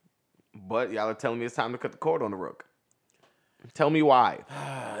 But y'all are telling me it's time to cut the cord on the Rook. Tell me why.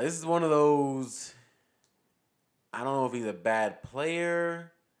 This is one of those. I don't know if he's a bad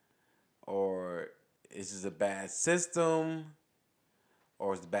player or it's just a bad system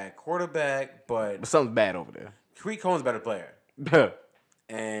or it's a bad quarterback, but But something's bad over there. Tariq Cohen's a better player.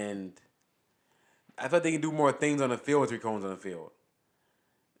 And I thought they can do more things on the field with 3 Coles on the field.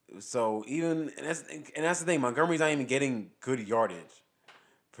 So and that's the thing. Montgomery's not even getting good yardage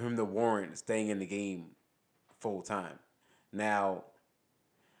for him to warrant staying in the game full time. Now,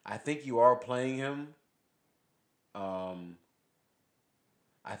 I think you are playing him. I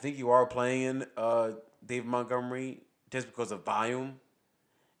think you are playing David Montgomery just because of volume,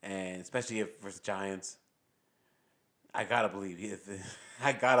 and especially if versus Giants. I gotta believe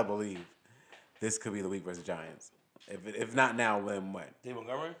this could be the week versus Giants. If not now, then when? David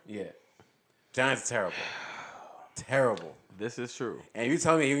Montgomery? Yeah, Giants are terrible. This is true. And you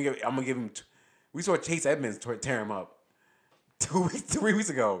telling me I'm gonna give him? We saw Chase Edmonds tear him up 3 weeks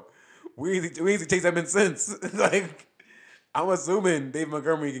ago. We ain't seen Chase Edmonds since. Like, I'm assuming David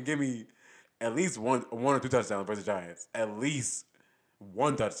Montgomery can give me at least one or two touchdowns versus Giants. At least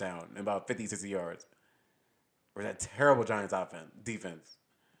one touchdown and about 50, 60 yards. Or that terrible Giants defense.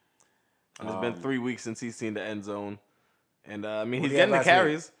 And it's been 3 weeks since he's seen the end zone. And, he's he getting the had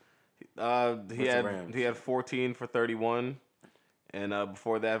carries. He had 14 for 31. And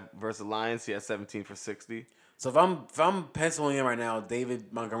before that, versus the Lions, he had 17 for 60. So if I'm penciling in right now,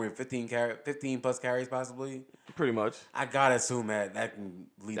 David Montgomery 15 plus carries possibly. Pretty much. I gotta assume that can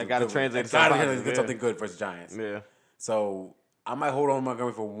lead. That gotta translate to something good versus Giants. Yeah. So I might hold on to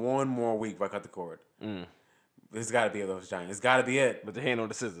Montgomery for one more week if I cut the cord. This got to be it, those Giants. It's got to be it. But the hand on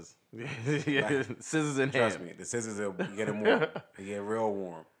the scissors. Yeah, scissors in hand. Trust me, the scissors will get them warm. They get real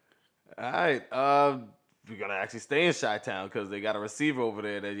warm. All right. We're going to actually stay in Chi-Town because they got a receiver over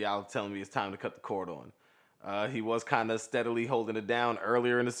there that y'all telling me it's time to cut the cord on. He was kind of steadily holding it down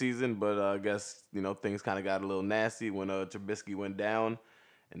earlier in the season, but I guess, things kind of got a little nasty when Trubisky went down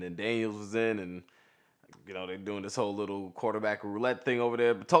and then Daniels was in and, they're doing this whole little quarterback roulette thing over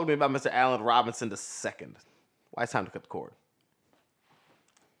there. But talk to me about Mr. Allen Robinson II. Why it's time to cut the cord?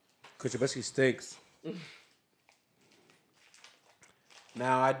 Because Trubisky stinks.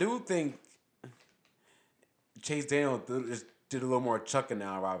 Now, I do think Chase Daniel did a little more chucking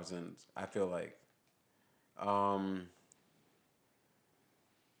now, Robinson, I feel like.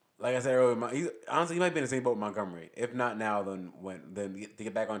 Like I said earlier, honestly, he might be in the same boat with Montgomery. If not now, then when? Then to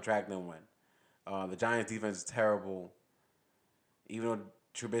get back on track, then when? The Giants' defense is terrible. Even though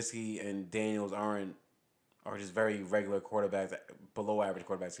Trubisky and Daniels are just very regular quarterbacks, below average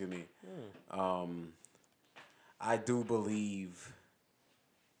quarterbacks, excuse me. I do believe...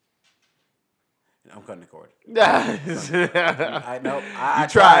 I'm cutting the cord. I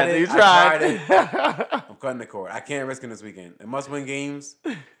tried it. You tried it. I'm cutting the cord. I can't risk it this weekend. In must-win games,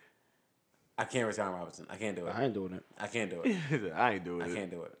 I can't risk Allen Robinson. I can't do it. I ain't doing it. I can't do it. I ain't doing it. I can't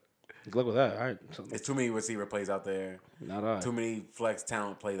do it. Good luck with that. All right. There's too many receiver plays out there. Not all right. Too many flex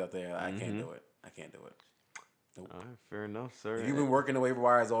talent plays out there. I can't do it. I can't do it. Nope. All right, fair enough, sir. If you've been working the waiver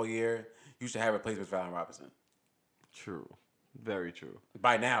wires all year, you should have replacements for Allen Robinson. True. Very true.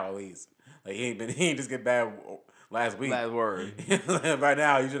 By now, at least. Like, he ain't just get bad last week. Last word. By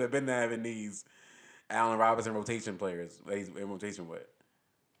now, you should have been having these Allen Robinson rotation players that he's in rotation with.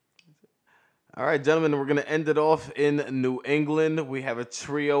 All right, gentlemen, we're going to end it off in New England. We have a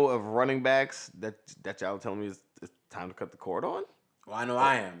trio of running backs that y'all telling me it's time to cut the cord on. Well, I know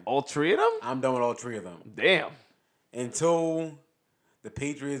I am. All three of them? I'm done with all three of them. Damn. Until the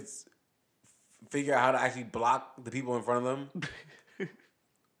Patriots figure out how to actually block the people in front of them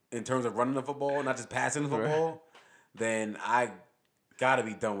in terms of running the football, not just passing the football, then I got to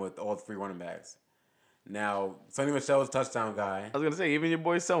be done with all three running backs. Now, Sonny Michel's touchdown guy. I was going to say, even your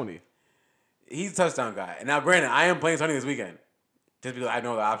boy Sony. He's a touchdown guy. And now, granted, I am playing Sonny this weekend just because I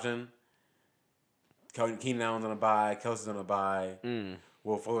know the option. Keenan Allen's on a bye. Kelsey's on a bye.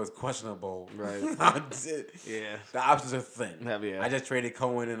 Will Fuller's questionable. Right. Yeah. The options are thin. Yeah. I just traded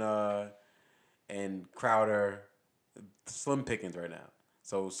Cohen and Crowder. Slim pickings right now.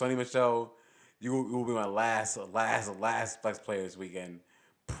 So, Sonny Michel, you will be my last flex player this weekend,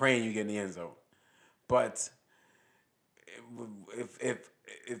 praying you get in the end zone. But if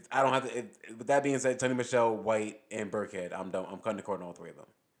I don't have to, with that being said, Sonny Michel, White, and Burkhead, I'm done. I'm cutting the cord on all three of them.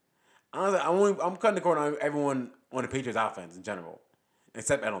 Honestly, I'm cutting the cord on everyone on the Patriots offense in general,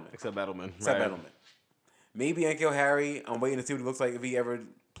 except Edelman. Except Edelman. Maybe N'Keal Harry. I'm waiting to see what he looks like if he ever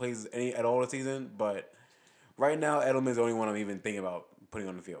plays any at all this season. But right now, Edelman's the only one I'm even thinking about putting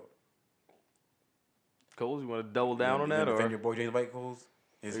on the field. Coles, you want to double down on that, or defend your boy James White, Coles?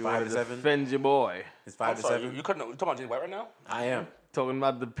 His 5 to 7. Defend your boy. His 5 to 7. You talking about James White right now? I am talking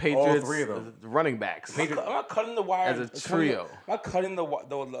about the Patriots. All three of them. Running backs. I'm not cutting the wire as a trio. I'm not cutting the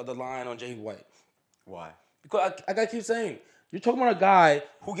line on James White. Why? Because I gotta keep saying, you're talking about a guy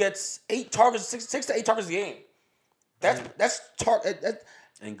who gets 8 targets, 6 to 8 targets a game.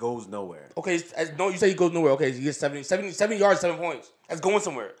 and goes nowhere. Okay, no, you say he goes nowhere. Okay, he gets 70 yards, 7 points. That's going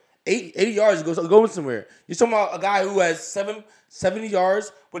somewhere. 80 yards is going somewhere. You're talking about a guy who has 70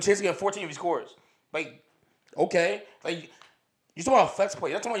 yards with a chance to get 14 if he scores. Like, okay, like you're talking about flex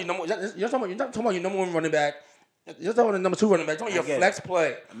play. You're not talking about you're not talking about your number one running back. You're talking about the number 2 running back. You're talking about your flex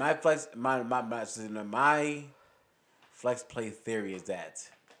play. My flex play theory is that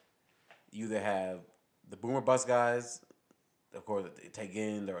you either have the boomer bust guys, of course, take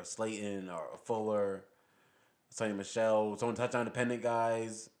in or a Slayton or a Fuller, Sonny Michel, some touchdown dependent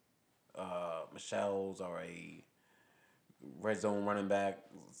guys, Michel's or a red zone running back,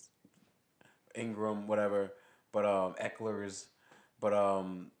 Ingram, whatever, but Eckler's, but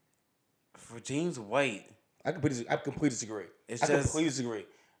for James White, I completely disagree. It's completely disagree.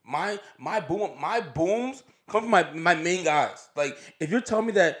 My booms come from my main guys. Like if you're telling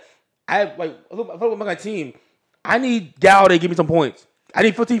me that if I look at my team, I need Galladay to give me some points. I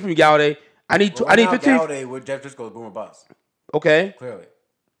need 15 from you, Galladay. I need 15. Galladay with Jeff Driscoll's boomer bust. Okay. Clearly.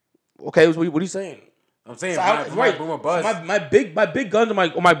 Okay. What are you saying? I'm saying right. boomer bust. So my big guns are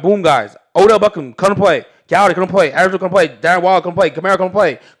my boom guys. Odell Beckham couldn't play. Galladay couldn't play. Arizona couldn't play. Darren Waller couldn't play. Kamara couldn't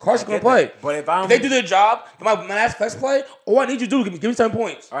play. Carson couldn't play. But if they do their job, my last flex play, all I need you to do is give me 7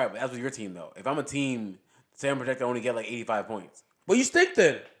 points. All right, but that's with your team though. If I'm a team, say I'm projected to only get like 85 points. Well, you stink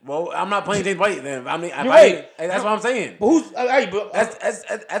then. Well, I'm not playing James White then. I mean, that's what I'm saying. But who's that's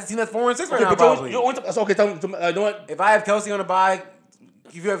a team that's 4-6 right now. Probably. Okay, tell me. You know what? If I have Kelsey on the bye,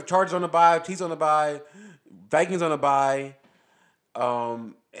 if you have Chargers on the bye, Chiefs on the bye, Vikings on the bye,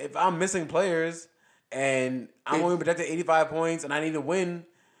 if I'm missing players and I'm only projected 85 points and I need to win,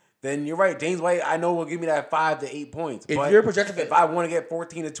 then you're right. James White, I know will give me that 5 to 8 points. If you're projected, if I want to get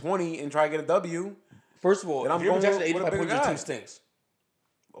 14 to 20 and try to get a W. First of all, if you're projected 85 points, your team stinks.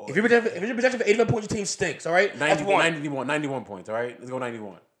 If you're projected for 85 points, your team stinks, all right? 91 points, all right? Let's go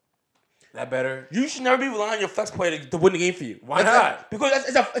 91. That better? You should never be relying on your flex play to win the game for you. Why not? Because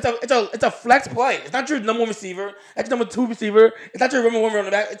it's a flex play. It's not your number 1 receiver. That's your number 2 receiver. It's not your number 1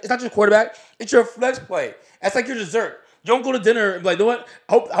 running back. It's not your quarterback. It's your flex play. That's like your dessert. You don't go to dinner and be like, you know what?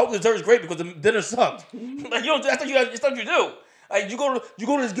 I hope the dessert is great because the dinner sucked. Like that's what you do. Like you go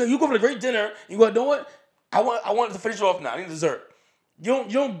to a great dinner and you go, you know what? I want to finish it off now. I need dessert.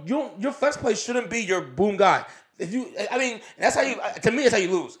 Your flex play shouldn't be your boom guy. That's how you. To me, that's how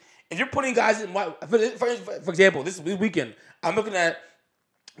you lose. If you're putting guys in, for example, this weekend, I'm looking at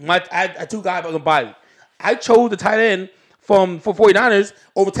I had 2 guys on the bye. I chose the tight end for 49ers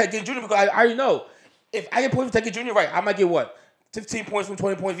over Ted Ginn Jr. because I already know if I get points from Ted Ginn Jr. right, I might get 15 points from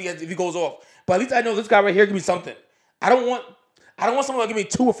 20 points if he goes off. But at least I know this guy right here give me something. I don't want someone to give me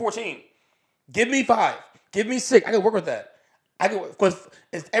 2 or 14. Give me 5. Give me 6. I can work with that. Because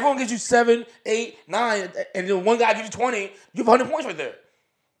if everyone gives you 7, 8, 9, and then one guy gives you 20, you have 100 points right there.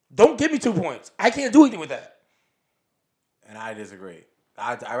 Don't give me 2 points. I can't do anything with that. And I disagree.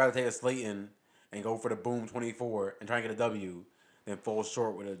 I'd rather take a Slayton and go for the boom 24 and try and get a W than fall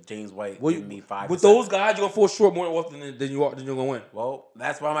short with a James White giving me 5. With those guys, you're gonna fall short more often than you're gonna win. Well,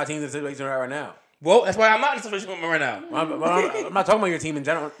 that's why my team's in the situation right now. Well, that's why I'm not in the situation right now. I'm not talking about your team in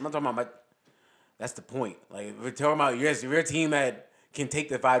general. I'm not talking about that's the point. Like if we're talking about if you're a team that can take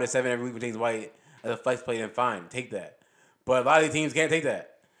the 5 to 7 every week with James White as a flex play, then fine, take that. But a lot of these teams can't take that.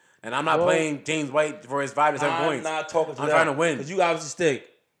 And I'm not playing James White for his 5 to 7 points. I'm not talking to I'm that. trying to win. Because you obviously stink.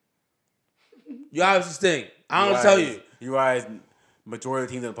 I don't tell you. You guys, majority of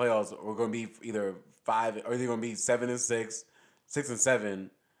the teams in the playoffs are going to be either 5 or they're going to be 7 and 6, 6 and 7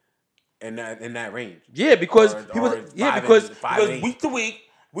 in that range. Yeah, because because week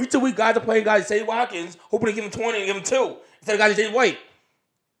to week, guys are playing guys. Say Watkins, hoping to give him 20 and give him 2 instead of guys like James White.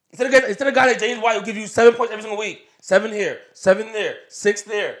 Instead of guys like James White who give you 7 points every single week. 7 here, 7 there, 6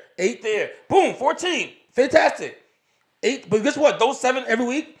 there, 8 there. Boom, 14. Fantastic. 8, but guess what? Those 7 every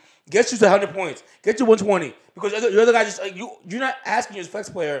week gets you to 100 points. Get you 120. Because your other guy you're not asking your flex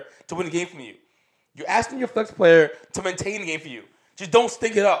player to win the game from you. You're asking your flex player to maintain the game for you. Just don't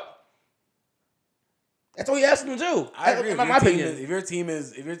stink it up. That's all you're asking them to do. I agree. My opinion. If your team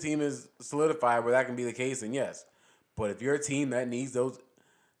is solidified where that can be the case, then yes. But if you're a team that needs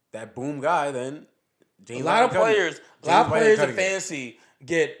that boom guy, then James a lot of players in fantasy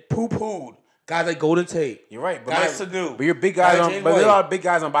get poo-pooed. Guys like Golden Tate. You're right. But guys Sanu. But you're big guys on. But there's a lot of big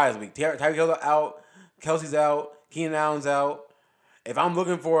guys on bye this week. Tyreek Hill's out. Kelsey's out. Keenan Allen's out. If I'm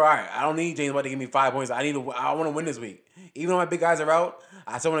looking for, all right, I don't need James White to give me 5 points. I want to win this week. Even though my big guys are out,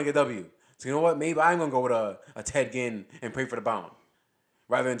 I still want to get W. So you know what? Maybe I'm gonna go with a Ted Ginn and pray for the bomb,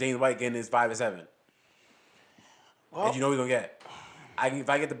 rather than James White getting his 5 to 7. Well, and you know he's gonna get. If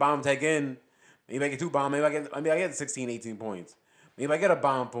I get the bomb Ted Ginn, maybe I get 2 bombs. Maybe I get 16, 18 points. Maybe I get a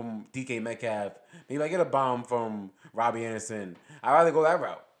bomb from DK Metcalf. Maybe I get a bomb from Robbie Anderson. I'd rather go that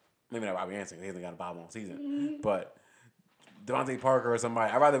route. Maybe not Robbie Anderson, he hasn't got a bomb all season. But Devontae Parker or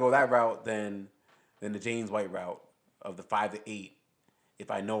somebody, I'd rather go that route than the James White route of the 5 to 8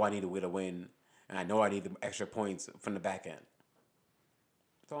 if I know I need a way to win and I know I need the extra points from the back end.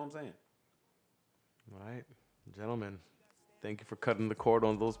 That's all I'm saying. All right, gentlemen, thank you for cutting the cord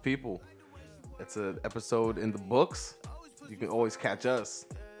on those people. It's an episode in the books. You can always catch us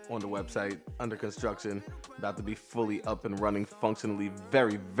on the website, under construction, about to be fully up and running functionally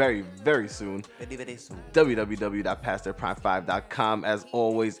very, very, very soon. Very soon. www.pasttheirprime5.com. As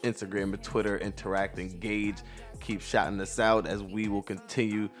always, Instagram and Twitter, interact, engage. Keep shouting us out as we will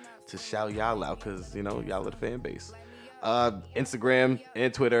continue to shout y'all out because, you know, y'all are the fan base. Instagram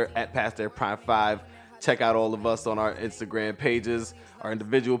and Twitter at pasttheirprime5. Check out all of us on our Instagram pages, our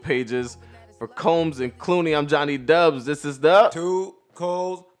individual pages. For Combs and Clooney, I'm Johnny Dubs. This is the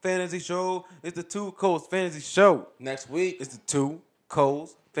 2Coles Fantasy Show. It's the 2Coles Fantasy Show. Next week, It's the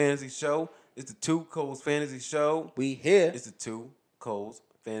 2Coles Fantasy Show. It's the 2Coles Fantasy Show. we here. It's the 2Coles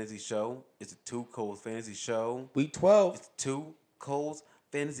Fantasy Show. It's the 2Coles Fantasy Show. Week 12. It's the 2Coles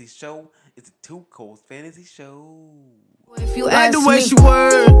Fantasy Show. It's the 2Coles Fantasy Show. If you Like ask the way me, she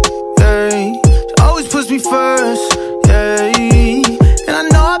work, yeah. She always puts me first, yeah. And I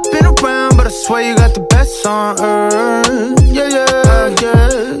know I've been around, but I swear you got the best on earth, yeah, yeah,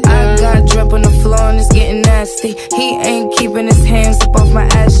 yeah. I got drip on the floor and it's getting nasty. He ain't keeping his hands up off my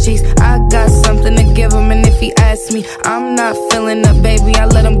ass cheeks. I got something to give him, and if he asks me, I'm not feeling up, baby. I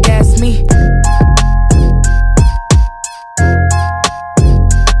let him gas me.